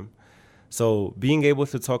classroom. So being able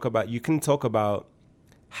to you can talk about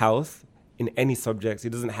health in any subjects.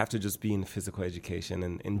 It doesn't have to just be in physical education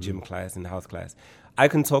and in gym class and health class. I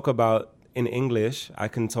can talk about, in English, I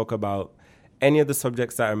can talk about any of the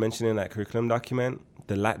subjects that are mentioned in that curriculum document,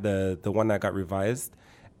 the one that got revised,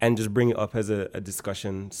 and just bring it up as a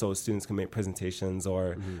discussion so students can make presentations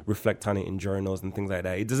or reflect on it in journals and things like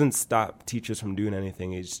that. It doesn't stop teachers from doing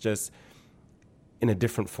anything. It's just in a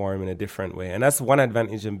different form, in a different way. And that's one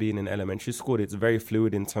advantage in being in elementary school. It's very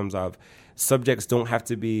fluid in terms of subjects don't have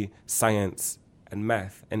to be science and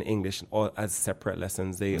math and English all as separate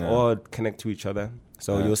lessons. They all connect to each other.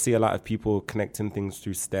 So you'll see a lot of people connecting things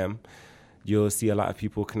through STEM. You'll see a lot of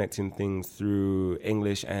people connecting things through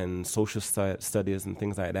English and social studies and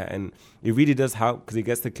things like that. And it really does help because it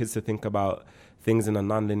gets the kids to think about things in a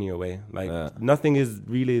non-linear way. Like nothing is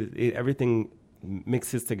really, everything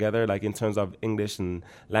mixes together, like in terms of English and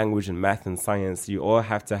language and math and science. You all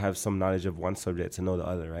have to have some knowledge of one subject to know the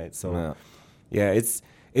other, right? So it's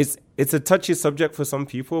a touchy subject for some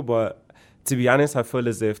people, but to be honest, I feel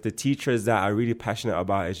as if the teachers that are really passionate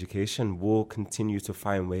about education will continue to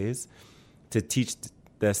find ways to teach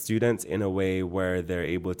their students in a way where they're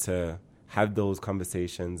able to have those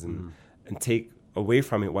conversations and take away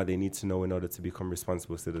from it what they need to know in order to become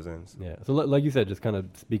responsible citizens. Yeah. So like you said, just kind of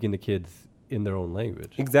speaking to kids in their own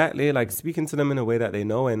language. Exactly. Like speaking to them in a way that they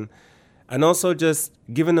know, and also just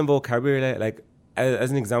giving them vocabulary. Like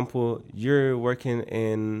as an example, you're working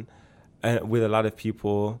in with a lot of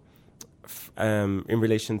people in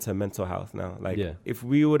relation to mental health now. Like if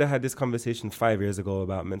we would have had this conversation 5 years ago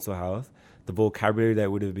about mental health, the vocabulary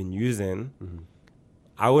that would have been using,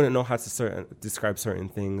 I wouldn't know how to describe certain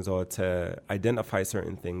things or to identify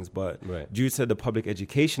certain things. But due to the public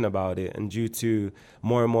education about it and due to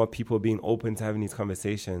more and more people being open to having these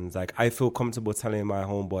conversations, like I feel comfortable telling my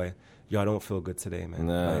homeboy, yo, I don't feel good today, man.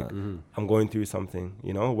 Like I'm going through something,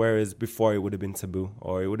 you know, whereas before it would have been taboo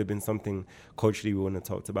or it would have been something culturally we wouldn't have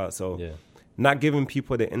talked about. So not giving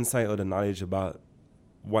people the insight or the knowledge about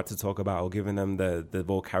what to talk about or giving them the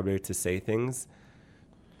vocabulary to say things,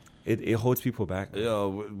 it holds people back. Yeah,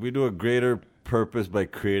 we do a greater purpose by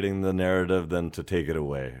creating the narrative than to take it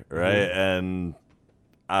away, right? And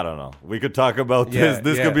I don't know. We could talk about this.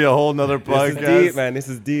 This could be a whole nother podcast. This is deep, man. This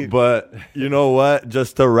is deep. But you know what?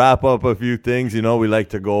 Just to wrap up a few things, you know, we like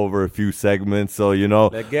to go over a few segments. So, you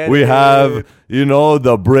know, we have, you know,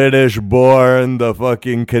 the British born, the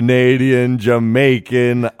fucking Canadian,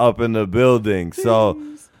 Jamaican up in the building. So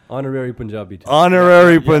honorary Punjabi too.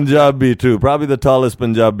 Honorary Punjabi too. Probably the tallest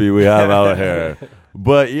Punjabi we have out here.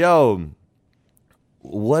 But yo,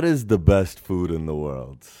 what is the best food in the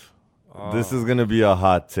world? This is going to be a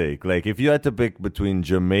hot take. Like, if you had to pick between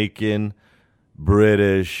Jamaican,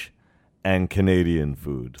 British, and Canadian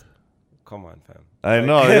food. Come on, fam. I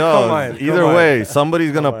know, yo. Either way,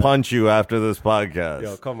 somebody's going to punch you after this podcast.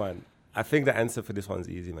 Yo, come on. I think the answer for this one's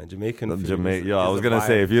easy, man. Jamaican food. I was going to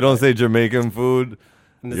say, if you don't say Jamaican food,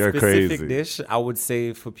 you're crazy. The specific dish, I would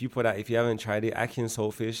say for people that, if you haven't tried it, ackee and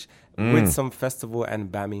saltfish with some festival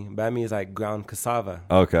and bami. Bami is like ground cassava.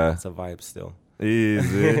 Okay. It's a vibe still.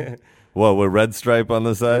 Easy. What, with red stripe on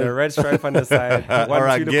the side? With a red stripe on the side. One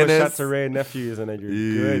or beautiful shot to Ray nephews, and then you're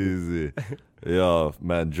good. Easy. Yo,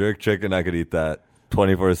 man, jerk chicken, I could eat that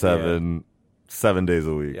 24/7, 7 days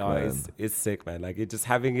a week. Yeah, it's sick, man. Like, just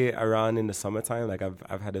having it around in the summertime. Like,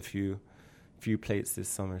 I've had a few plates this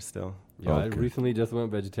summer still. Yeah, I recently just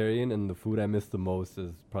went vegetarian, and the food I miss the most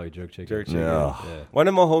is probably jerk chicken. Jerk chicken. Yeah. One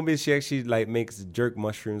of my homies, she actually like makes jerk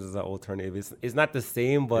mushrooms as an alternative. It's not the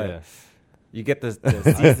same, but you get the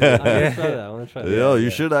seasoning. I want to try that. Yo, you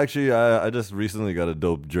should actually. I just recently got a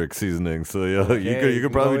dope jerk seasoning, so you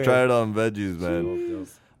could probably try it on veggies,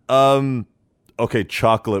 man. Okay,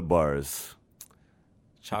 chocolate bars.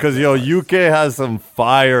 Because UK has some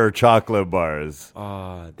fire chocolate bars.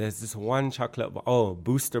 There's this one chocolate bar. Oh,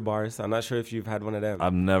 Booster bars. I'm not sure if you've had one of them.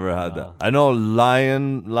 I've never had that. I know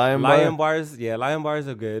Lion bars. Yeah, Lion bars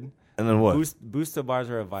are good. And then what? Booster bars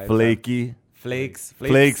are a vibe. Flaky. Flakes,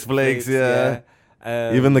 yeah.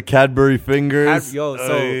 Even the Cadbury fingers.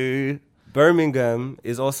 Birmingham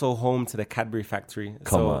is also home to the Cadbury factory.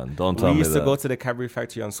 Come on, don't tell me that. We used to go to the Cadbury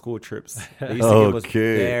factory on school trips. They used to give us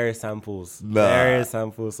bare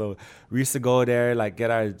samples. So we used to go there, like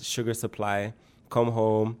get our sugar supply, come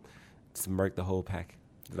home, just murk the whole pack.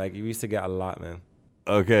 Like, we used to get a lot, man.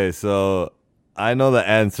 Okay, so I know the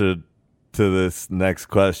answer to this next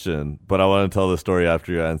question, but I want to tell the story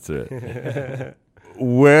after you answer it.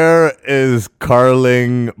 Where is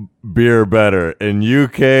Carling beer better, in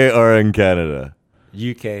UK or in Canada?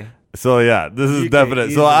 UK. So yeah, this is definite.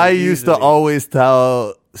 Easily, so I used to always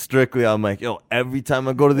tell Strictly, I'm like, yo, every time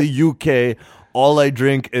I go to the UK, all I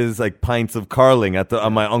drink is like pints of Carling at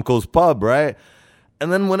my uncle's pub, right?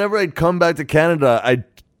 And then whenever I'd come back to Canada, I'd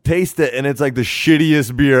taste it, and it's like the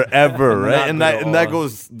shittiest beer ever, right? And that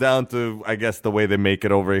goes down to, I guess, the way they make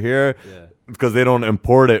it over here, because they don't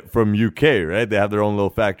import it from UK, right? They have their own little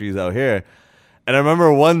factories out here. And I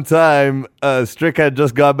remember one time, Strick had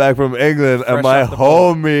just got back from England, and my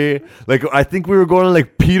homie, like, I think we were going to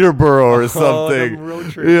like Peterborough or something.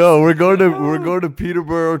 We're going to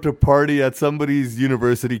Peterborough to party at somebody's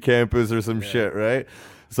university campus or some shit, right?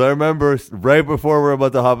 So I remember right before we're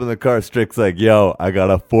about to hop in the car, Strick's like, yo, I got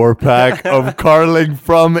a 4-pack of Carling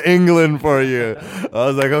from England for you. I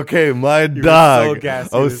was like, okay, my dog. I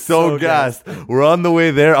was so gassed. We're on the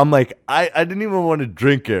way there. I'm like, I didn't even want to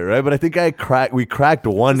drink it, right? But I think we cracked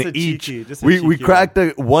one each. We cracked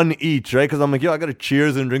one each, right? Because I'm like, yo, I got to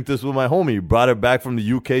cheers and drink this with my homie. Brought it back from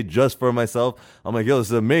the UK just for myself. I'm like, yo, this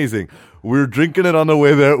is amazing. We were drinking it on the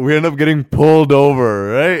way there. We end up getting pulled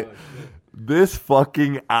over, right? This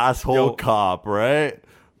fucking asshole cop, right?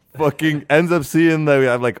 Fucking ends up seeing that we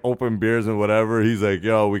have like open beers and whatever. He's like,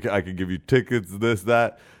 yo, I could give you tickets, this,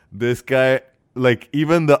 that. This guy, like,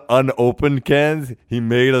 even the unopened cans, he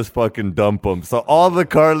made us fucking dump them. So all the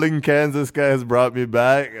Carling cans this guy has brought me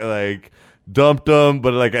back, like, dumped them,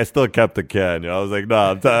 but like I still kept the can. I was like,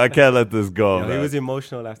 nah, I can't let this go. He was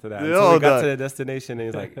emotional after that. So we got to the destination and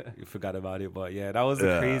he's like, you forgot about it. But yeah, that was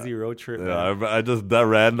a crazy road trip. Yeah, man. I just that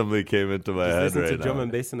randomly came into my head right now. Drum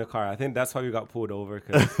and bass in the car. I think that's why we got pulled over,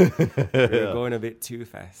 because we were going a bit too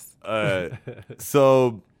fast. All right.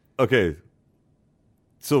 So okay.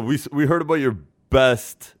 So we heard about your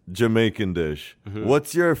best Jamaican dish. Mm-hmm.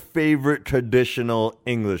 What's your favorite traditional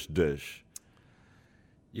English dish?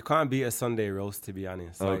 You can't beat a Sunday roast, to be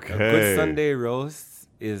honest. Like, a good Sunday roast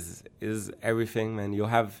is everything, man. You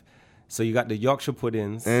got the Yorkshire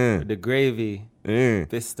puddings, the gravy,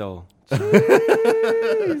 bisto.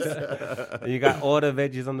 You got all the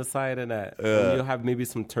veggies on the side of that. And you'll have maybe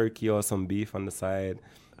some turkey or some beef on the side.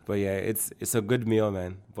 But yeah, it's a good meal,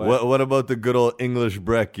 man. But what about the good old English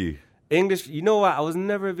brekkie? English, you know what? I was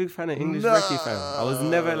never a big fan of English brekkie, fam. I was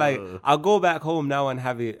never like, I'll go back home now and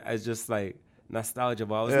have it as just like nostalgia,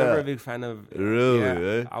 but I was never a big fan of it.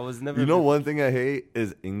 Really? I was never. You know, one thing I hate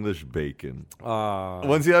is English bacon.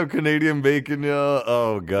 Once you have Canadian bacon,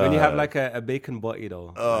 oh god. When you have like a bacon butty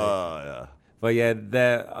though. Yeah. But yeah,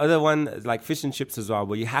 the other one is like fish and chips as well.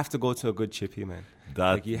 But you have to go to a good chippy, man.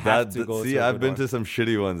 I've been to some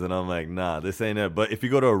shitty ones, and I'm like, nah, this ain't it. But if you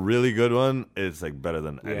go to a really good one, it's like better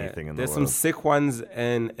than anything in the world. There's some sick ones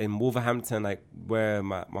in Wolverhampton, like where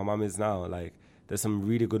my mom is now. Like, there's some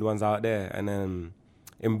really good ones out there. And then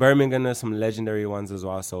in Birmingham, there's some legendary ones as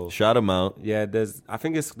well. So shout them out. Yeah, I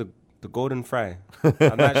think it's the Golden Fry.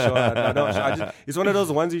 I'm not sure. It's one of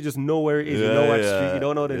those ones you just know where it is. You know what street. You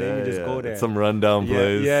don't know the name. You just go there. Some rundown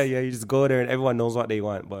place. Yeah. You just go there and everyone knows what they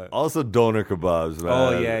want. But also doner kebabs, man.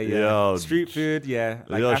 Oh yeah. Yo, street food, yeah.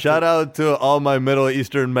 Like shout out to all my Middle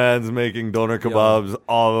Eastern mans making doner kebabs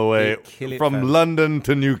all the way from London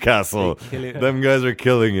to Newcastle. Them guys are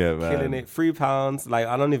killing it, man. Killing it. £3. Like,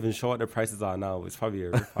 I'm not even sure what the prices are now. It's probably a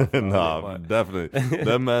rip-off. Nah, definitely.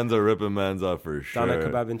 Them mans are ripping mans off for sure. Doner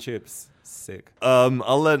kebab and chips. Sick.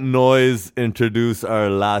 I'll let Noise introduce our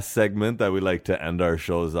last segment that we like to end our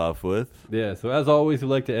shows off with. Yeah, so as always, we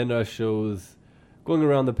like to end our shows going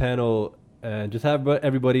around the panel and just have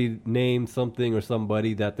everybody name something or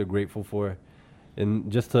somebody that they're grateful for, and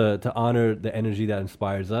just to honor the energy that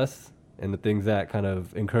inspires us and the things that kind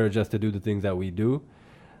of encourage us to do the things that we do.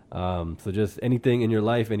 So just anything in your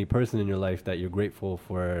life, any person in your life that you're grateful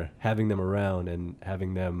for having them around and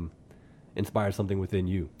having them inspire something within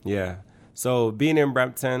you. Yeah. So being in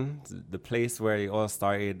Brampton, the place where it all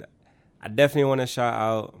started, I definitely want to shout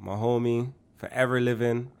out my homie, forever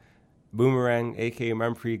living, Boomerang, a.k.a.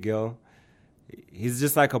 Manpreet Gill. He's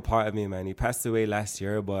just like a part of me, man. He passed away last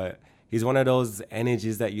year, but he's one of those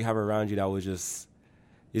energies that you have around you that was just,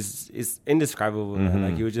 it's indescribable, man.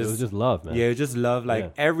 Like, it was just love, man. Yeah, it was just love.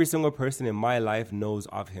 Like, every single person in my life knows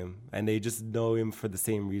of him, and they just know him for the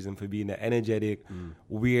same reason, for being an energetic,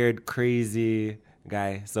 weird, crazy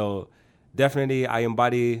guy. So definitely I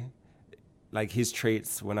embody like his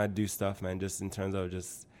traits when I do stuff, man, just in terms of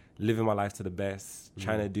just living my life to the best,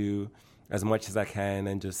 trying to do as much as I can,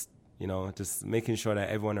 and just, you know, just making sure that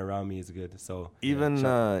everyone around me is good. So even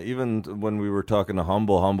when we were talking to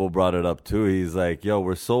Humble brought it up too. He's like, yo,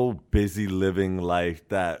 we're so busy living life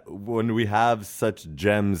that when we have such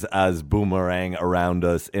gems as Boomerang around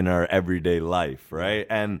us in our everyday life, right?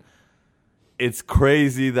 And it's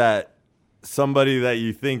crazy that somebody that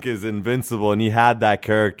you think is invincible, and he had that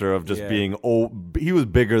character of just being he was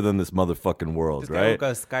bigger than this motherfucking world, right? He would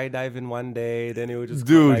go skydiving one day, then he would just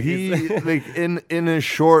he like in his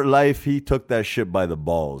short life, he took that shit by the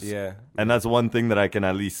balls. Yeah. And that's one thing that I can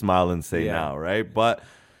at least smile and say now, right? But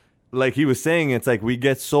like he was saying, it's like we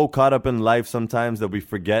get so caught up in life sometimes that we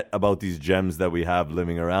forget about these gems that we have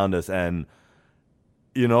living around us. And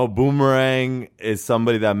you know, Boomerang is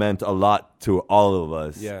somebody that meant a lot to all of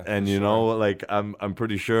us. Yeah, and you know, like I'm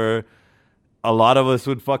pretty sure a lot of us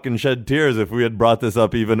would fucking shed tears if we had brought this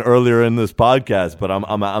up even earlier in this podcast. But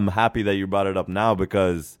I'm happy that you brought it up now,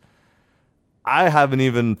 because I haven't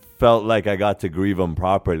even felt like I got to grieve him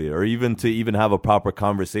properly, or even to have a proper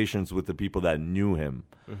conversations with the people that knew him.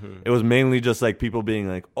 It was mainly just like people being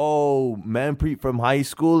like, "Oh, Manpreet from high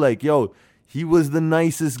school, like, yo, he was the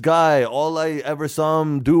nicest guy. All I ever saw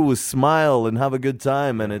him do was smile and have a good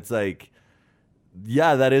time." And it's like,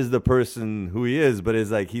 yeah, that is the person who he is, but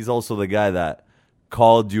it's like he's also the guy that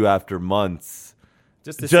called you after months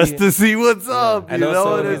just to see what's up. And you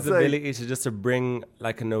also know? his ability to just to bring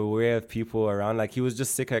like an array of people around. Like he was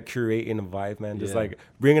just sick at curating a vibe, man. Just like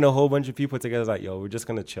bringing a whole bunch of people together. Like, yo, we're just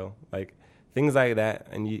gonna chill. Like things like that.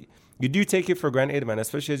 And you do take it for granted, man.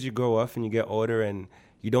 Especially as you grow up and you get older and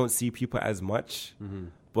you don't see people as much,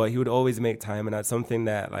 but he would always make time, and that's something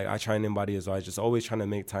that like I try and embody as well. I just always trying to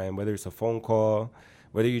make time, whether it's a phone call,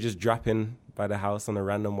 whether you just drop in by the house on a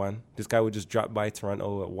random one. This guy would just drop by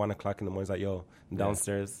Toronto at 1 o'clock in the morning. He's like, yo, I'm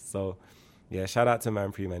downstairs. So yeah, shout out to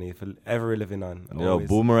Manpreet, man. If ever living on. Yo,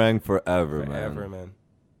 Boomerang forever, man.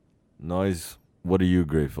 Noise, what are you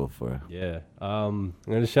grateful for? Yeah. I'm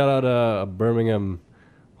going to shout out a Birmingham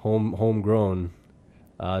homegrown.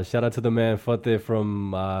 Shout out to the man Fateh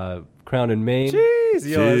from Crown in Maine. Jeez,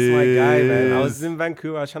 yo, that's my guy, man. I was in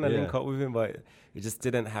Vancouver. I was trying to link up with him, but it just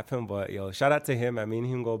didn't happen. But yo, shout out to him. I mean,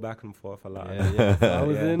 he can go back and forth a lot. Yeah.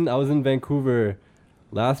 So I was in Vancouver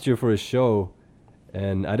last year for a show,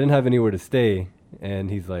 and I didn't have anywhere to stay.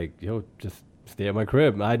 And he's like, "Yo, just stay at my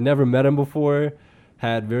crib." I'd never met him before,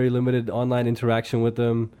 had very limited online interaction with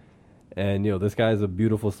him, and this guy's a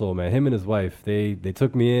beautiful soul, man. Him and his wife, they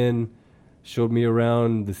took me in, showed me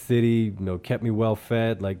around the city, kept me well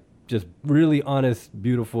fed, like just really honest,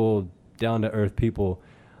 beautiful, down to earth people.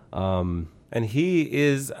 And he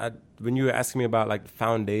is, when you were asking me about like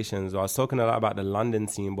foundations, I was talking a lot about the London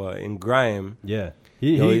scene, but in grime,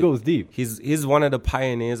 he goes deep. He's one of the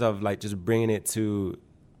pioneers of like just bringing it to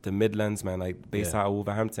the Midlands, man. Like based out of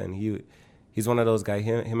Wolverhampton, he's one of those guys.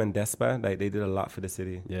 Him and Despa, like they did a lot for the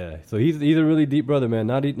city. Yeah, so he's a really deep brother, man.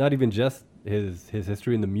 Not even just his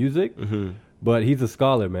history in the music, but he's a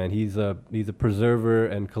scholar, man. He's a preserver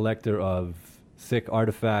and collector of sick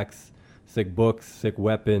artifacts, sick books, sick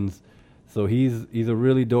weapons. So he's a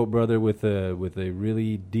really dope brother with a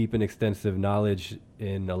really deep and extensive knowledge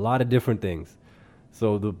in a lot of different things.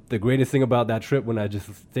 So the greatest thing about that trip when I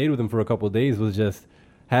just stayed with him for a couple of days was just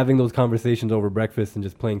having those conversations over breakfast and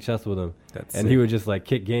just playing chess with him. And he would just like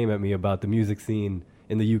kick game at me about the music scene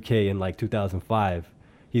in the UK in like 2005.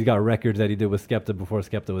 He's got records that he did with Skepta before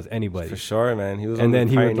Skepta was anybody. For sure, man. He was and one then of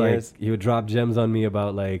the pioneers. he would drop gems on me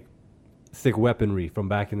about like sick weaponry from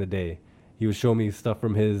back in the day. He would show me stuff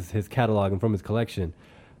from his catalog and from his collection.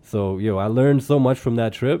 So, I learned so much from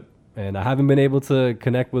that trip, and I haven't been able to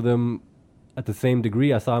connect with him at the same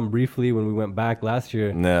degree. I saw him briefly when we went back last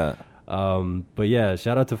year. Yeah. But yeah,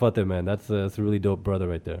 shout out to Fateh, man. That's a really dope brother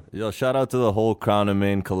right there. Yo, shout out to the whole Crown and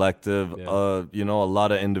Main collective. A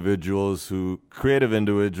lot of creative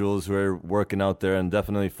individuals who are working out there, and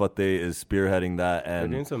definitely Fateh is spearheading that.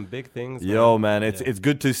 And they're doing some big things. Yo, man, it's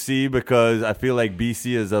good to see, because I feel like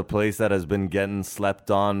BC is a place that has been getting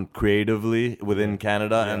slept on creatively within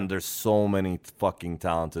Canada, and there's so many fucking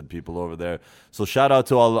talented people over there. So shout out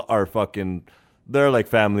to all our fucking... They're like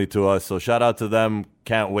family to us, so shout out to them.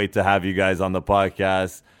 Can't wait to have you guys on the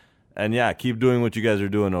podcast. And yeah, keep doing what you guys are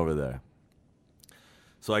doing over there.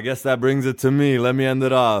 So I guess that brings it to me. Let me end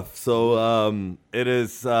it off. So it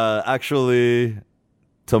is actually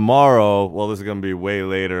tomorrow. Well, this is going to be way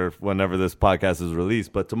later whenever this podcast is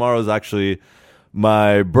released, but tomorrow is actually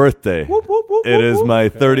my birthday. Whoop, whoop, whoop, it is my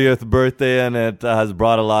 30th birthday, and it has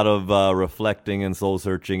brought a lot of reflecting and soul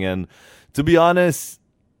searching. And to be honest,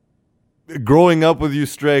 growing up with you,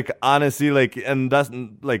 Strick, honestly, and that's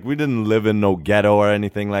we didn't live in no ghetto or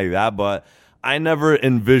anything like that, but I never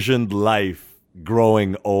envisioned life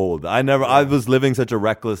growing old. I was living such a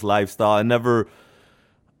reckless lifestyle.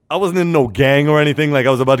 I wasn't in no gang or anything, like I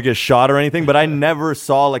was about to get shot or anything, but I never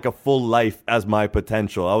saw like a full life as my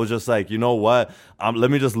potential. I was just like, you know what?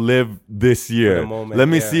 Let me just live this year. Let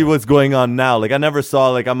me see what's going on now. Like I never saw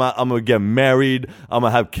like I'm gonna get married, I'm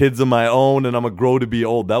gonna have kids of my own, and I'm gonna grow to be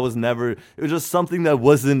old. That was never. It was just something that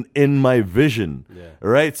wasn't in my vision.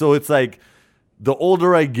 Right? So it's like, the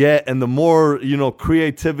older I get and the more,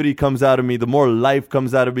 creativity comes out of me, the more life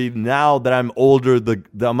comes out of me. Now that I'm older, the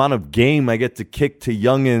amount of game I get to kick to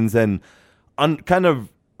youngins and kind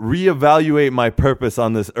of reevaluate my purpose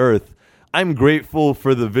on this earth. I'm grateful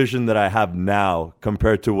for the vision that I have now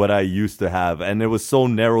compared to what I used to have. And it was so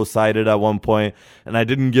narrow-sighted at one point, and I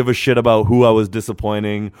didn't give a shit about who I was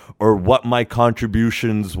disappointing or what my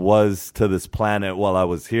contributions was to this planet while I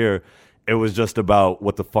was here. It was just about,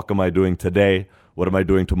 what the fuck am I doing today? What am I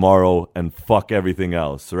doing tomorrow? And fuck everything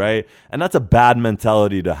else, right? And that's a bad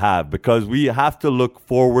mentality to have, because we have to look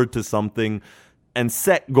forward to something and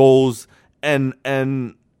set goals and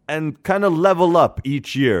kind of level up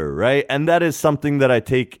each year, right? And that is something that I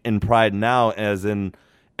take in pride now, as in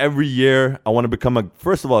every year I want to become,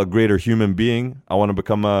 first of all, a greater human being. I want to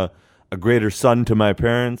become a greater son to my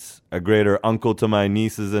parents, a greater uncle to my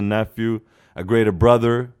nieces and nephew, a greater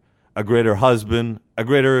brother, a greater husband, a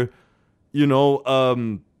greater,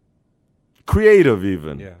 creative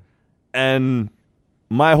even. Yeah. And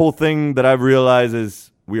my whole thing that I've realized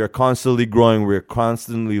is we are constantly growing. We're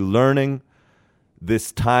constantly learning.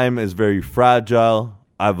 This time is very fragile.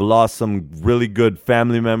 I've lost some really good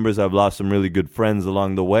family members. I've lost some really good friends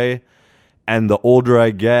along the way. And the older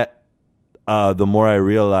I get, the more I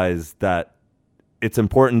realize that it's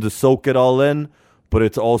important to soak it all in, but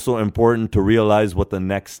it's also important to realize what the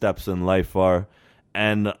next steps in life are.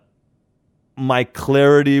 And my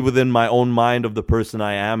clarity within my own mind of the person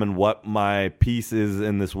I am and what my piece is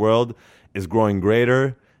in this world is growing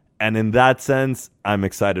greater. And in that sense, I'm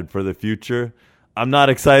excited for the future. I'm not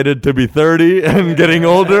excited to be 30 and getting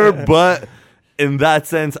older, but in that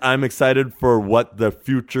sense, I'm excited for what the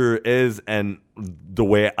future is and the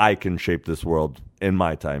way I can shape this world in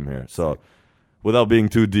my time here. So, without being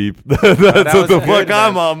too deep, that's what the fuck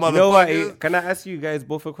I'm on, motherfucker. You know what? Can I ask you guys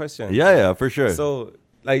both a question? Yeah, for sure. So,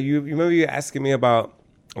 like, you remember you asking me about,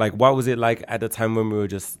 like, what was it like at the time when we were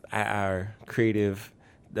just at our creative,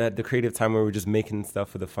 the creative time where we were just making stuff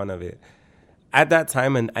for the fun of it. At that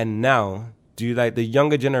time and now, do you, like, the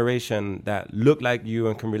younger generation that look like you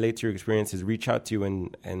and can relate to your experiences, reach out to you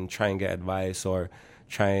and try and get advice or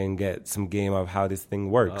try and get some game of how this thing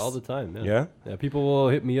works? All the time, man. Yeah? Yeah, people will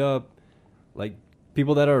hit me up, like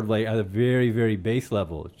people that are like at a very, very base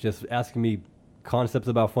level, just asking me concepts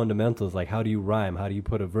about fundamentals, like how do you rhyme, how do you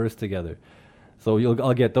put a verse together. So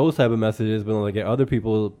I'll get those type of messages, but then I'll get other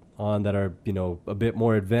people on that are, a bit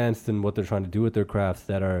more advanced in what they're trying to do with their crafts,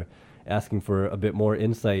 that are asking for a bit more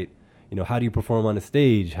insight. How do you perform on a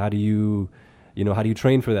stage? How do you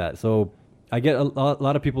train for that? So I get a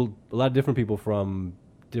lot of people, a lot of different people from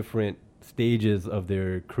different stages of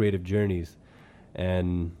their creative journeys.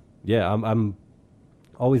 And yeah, I'm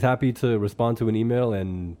always happy to respond to an email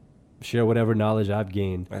and share whatever knowledge I've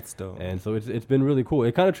gained. That's dope. And so it's been really cool.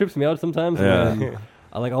 It kind of trips me out sometimes. Yeah.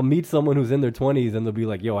 I'll meet someone who's in their 20s and they'll be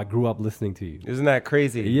like, yo, I grew up listening to you. Isn't that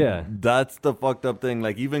crazy? Yeah. That's the fucked up thing.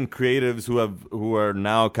 Like, even creatives who are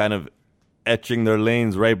now kind of etching their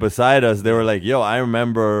lanes right beside us, they were like, yo, I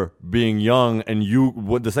remember being young, and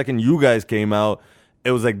the second you guys came out, it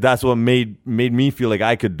was like, that's what made me feel like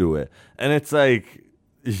I could do it. And it's like,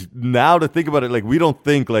 now to think about it, like, we don't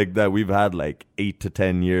think like that we've had like 8 to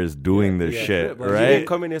 10 years doing this shit, right? You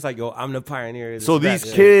come in, it's like, yo, I'm the pioneer. So these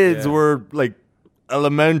kids were like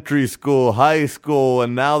elementary school, high school,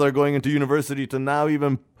 and now they're going into university, to now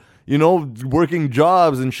even, working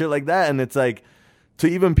jobs and shit like that. And it's like, to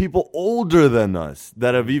even people older than us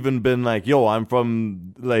that have even been like, yo, I'm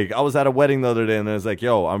from, like, I was at a wedding the other day and there's like,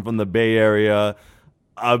 yo, I'm from the Bay Area.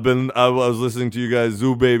 I was listening to you guys,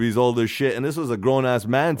 Zoo Babies, all this shit. And this was a grown-ass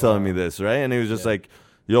man telling me this, right? And he was just like,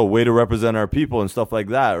 yo, way to represent our people and stuff like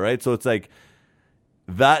that, right? So it's like,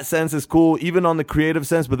 that sense is cool, even on the creative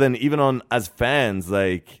sense, but then even on, as fans,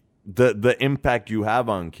 like, the impact you have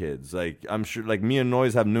on kids. Like, I'm sure, like, me and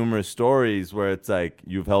Noise have numerous stories where it's like,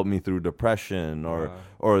 you've helped me through depression or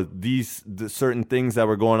the certain things that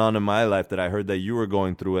were going on in my life that I heard that you were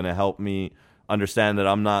going through, and it helped me understand that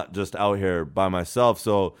I'm not just out here by myself.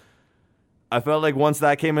 So I felt like once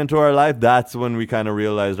that came into our life, that's when we kind of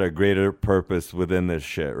realized our greater purpose within this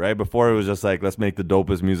shit, right? Before it was just like, let's make the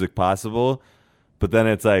dopest music possible. But then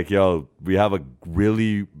it's like, yo, we have a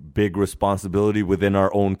really big responsibility within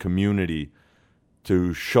our own community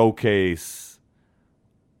to showcase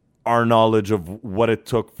our knowledge of what it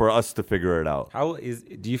took for us to figure it out.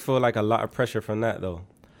 Do you feel like a lot of pressure from that though?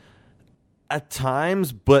 At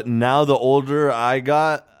times, but now the older I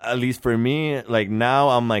got, at least for me, like now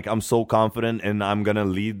I'm so confident and I'm going to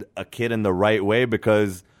lead a kid in the right way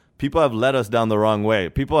because people have led us down the wrong way.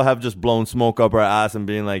 People have just blown smoke up our ass and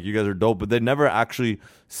being like, you guys are dope, but they never actually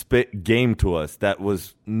spit game to us that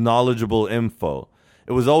was knowledgeable info.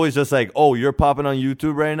 It was always just like, oh, you're popping on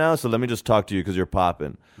YouTube right now, so let me just talk to you because you're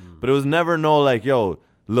popping. But it was never like, yo,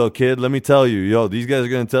 little kid, let me tell you, yo, these guys are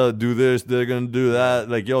going to do this, they're going to do that.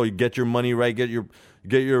 Like, yo, you get your money right, get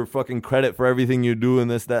your fucking credit for everything you do and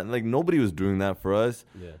this, that. And like, nobody was doing that for us.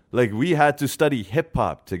 Yeah. Like, we had to study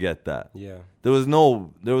hip-hop to get that. Yeah. There was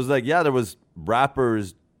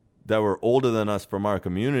rappers that were older than us from our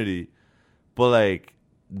community, but like,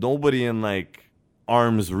 nobody in like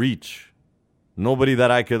arm's reach. Nobody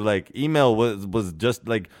that I could like email was just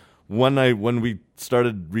like, when we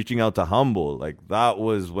started reaching out to Humble, like that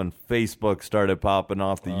was when Facebook started popping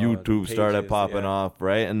off, the YouTube started popping off,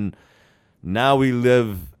 right? And now we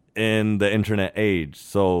live in the internet age.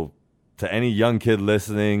 So to any young kid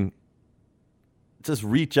listening, just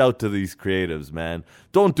reach out to these creatives, man.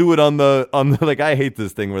 Don't do it on the like, I hate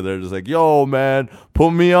this thing where they're just like, yo, man,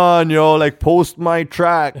 put me on, yo, like post my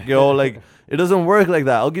track, yo. Like, it doesn't work like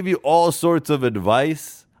that. I'll give you all sorts of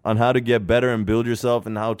advice on how to get better and build yourself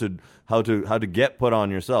and how to get put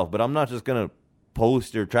on yourself. But I'm not just gonna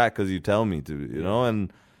post your track because you tell me to, you know.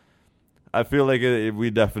 And I feel like we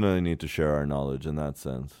definitely need to share our knowledge in that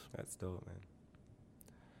sense. That's dope, man.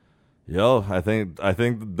 Yo, I think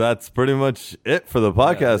that's pretty much it for the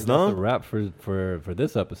podcast, no? That's a wrap for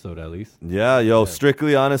this episode, at least. Yeah, yo,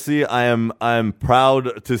 strictly honestly, I am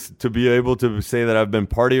proud to be able to say that I've been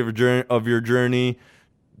part of your journey.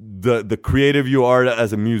 The creative you are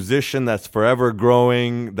as a musician that's forever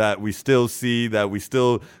growing, that we still see, that we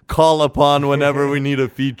still call upon whenever we need a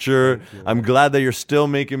feature. I'm glad that you're still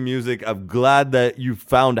making music. I'm glad that you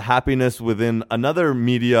found happiness within another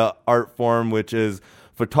media art form, which is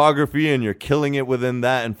photography, and you're killing it within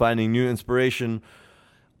that and finding new inspiration.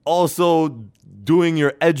 Also doing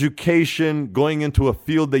your education, going into a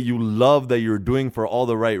field that you love, that you're doing for all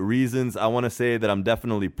the right reasons. I want to say that I'm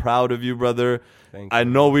definitely proud of you, brother. Thank you. I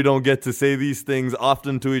know we don't get to say these things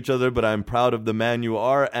often to each other, but I'm proud of the man you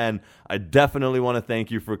are. And I definitely want to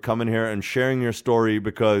thank you for coming here and sharing your story,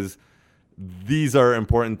 because these are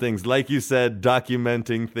important things. Like you said,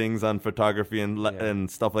 documenting things on photography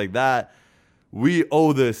and stuff like that. We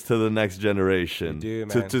owe this to the next generation. We do,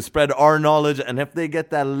 man. To spread our knowledge. And if they get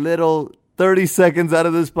that little 30 seconds out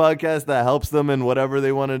of this podcast that helps them in whatever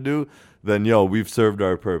they want to do, then, yo, we've served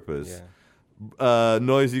our purpose. Yeah.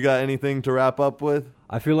 Noise, you got anything to wrap up with?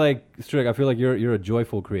 I feel like, Strick, you're a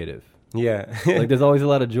joyful creative. Yeah. Like, there's always a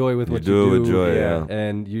lot of joy with what you do. With joy, yeah.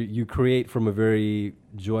 And you create from a very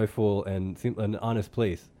joyful and an honest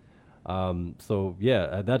place. So,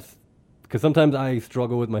 yeah, that's... Because sometimes I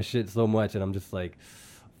struggle with my shit so much, and I'm just like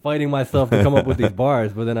fighting myself to come up with these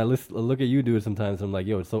bars. But then I look at you do it sometimes, and I'm like,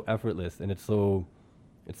 yo, it's so effortless and it's so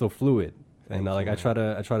fluid. And I try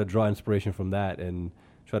to draw inspiration from that and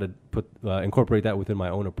try to incorporate that within my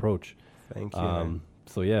own approach. Thank you. Man.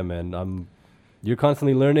 So yeah, man, you're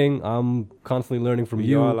constantly learning. I'm constantly learning from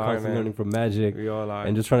you. Constantly learning from Magic. We all are.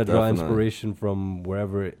 And just trying to draw inspiration from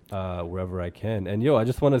wherever I can. And yo, I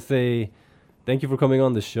just want to say, thank you for coming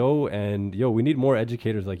on the show, and yo, we need more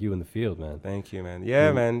educators like you in the field, man. Thank you, man.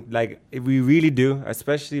 Yeah, man. Like, if we really do,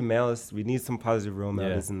 especially males. We need some positive role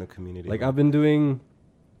models in the community. Like, I've been doing,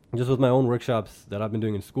 just with my own workshops that I've been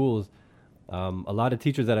doing in schools, a lot of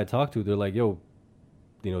teachers that I talk to, they're like, yo,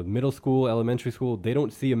 middle school, elementary school, they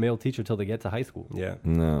don't see a male teacher till they get to high school. Yeah.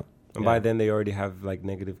 No. And by then, they already have, like,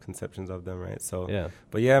 negative conceptions of them, right? So, yeah.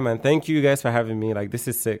 But yeah, man, thank you guys for having me. Like, this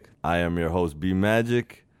is sick. I am your host, B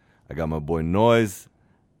Magic. I got my boy Noise.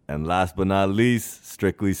 And last but not least,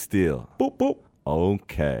 Strictly Steele. Boop, boop.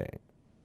 Okay.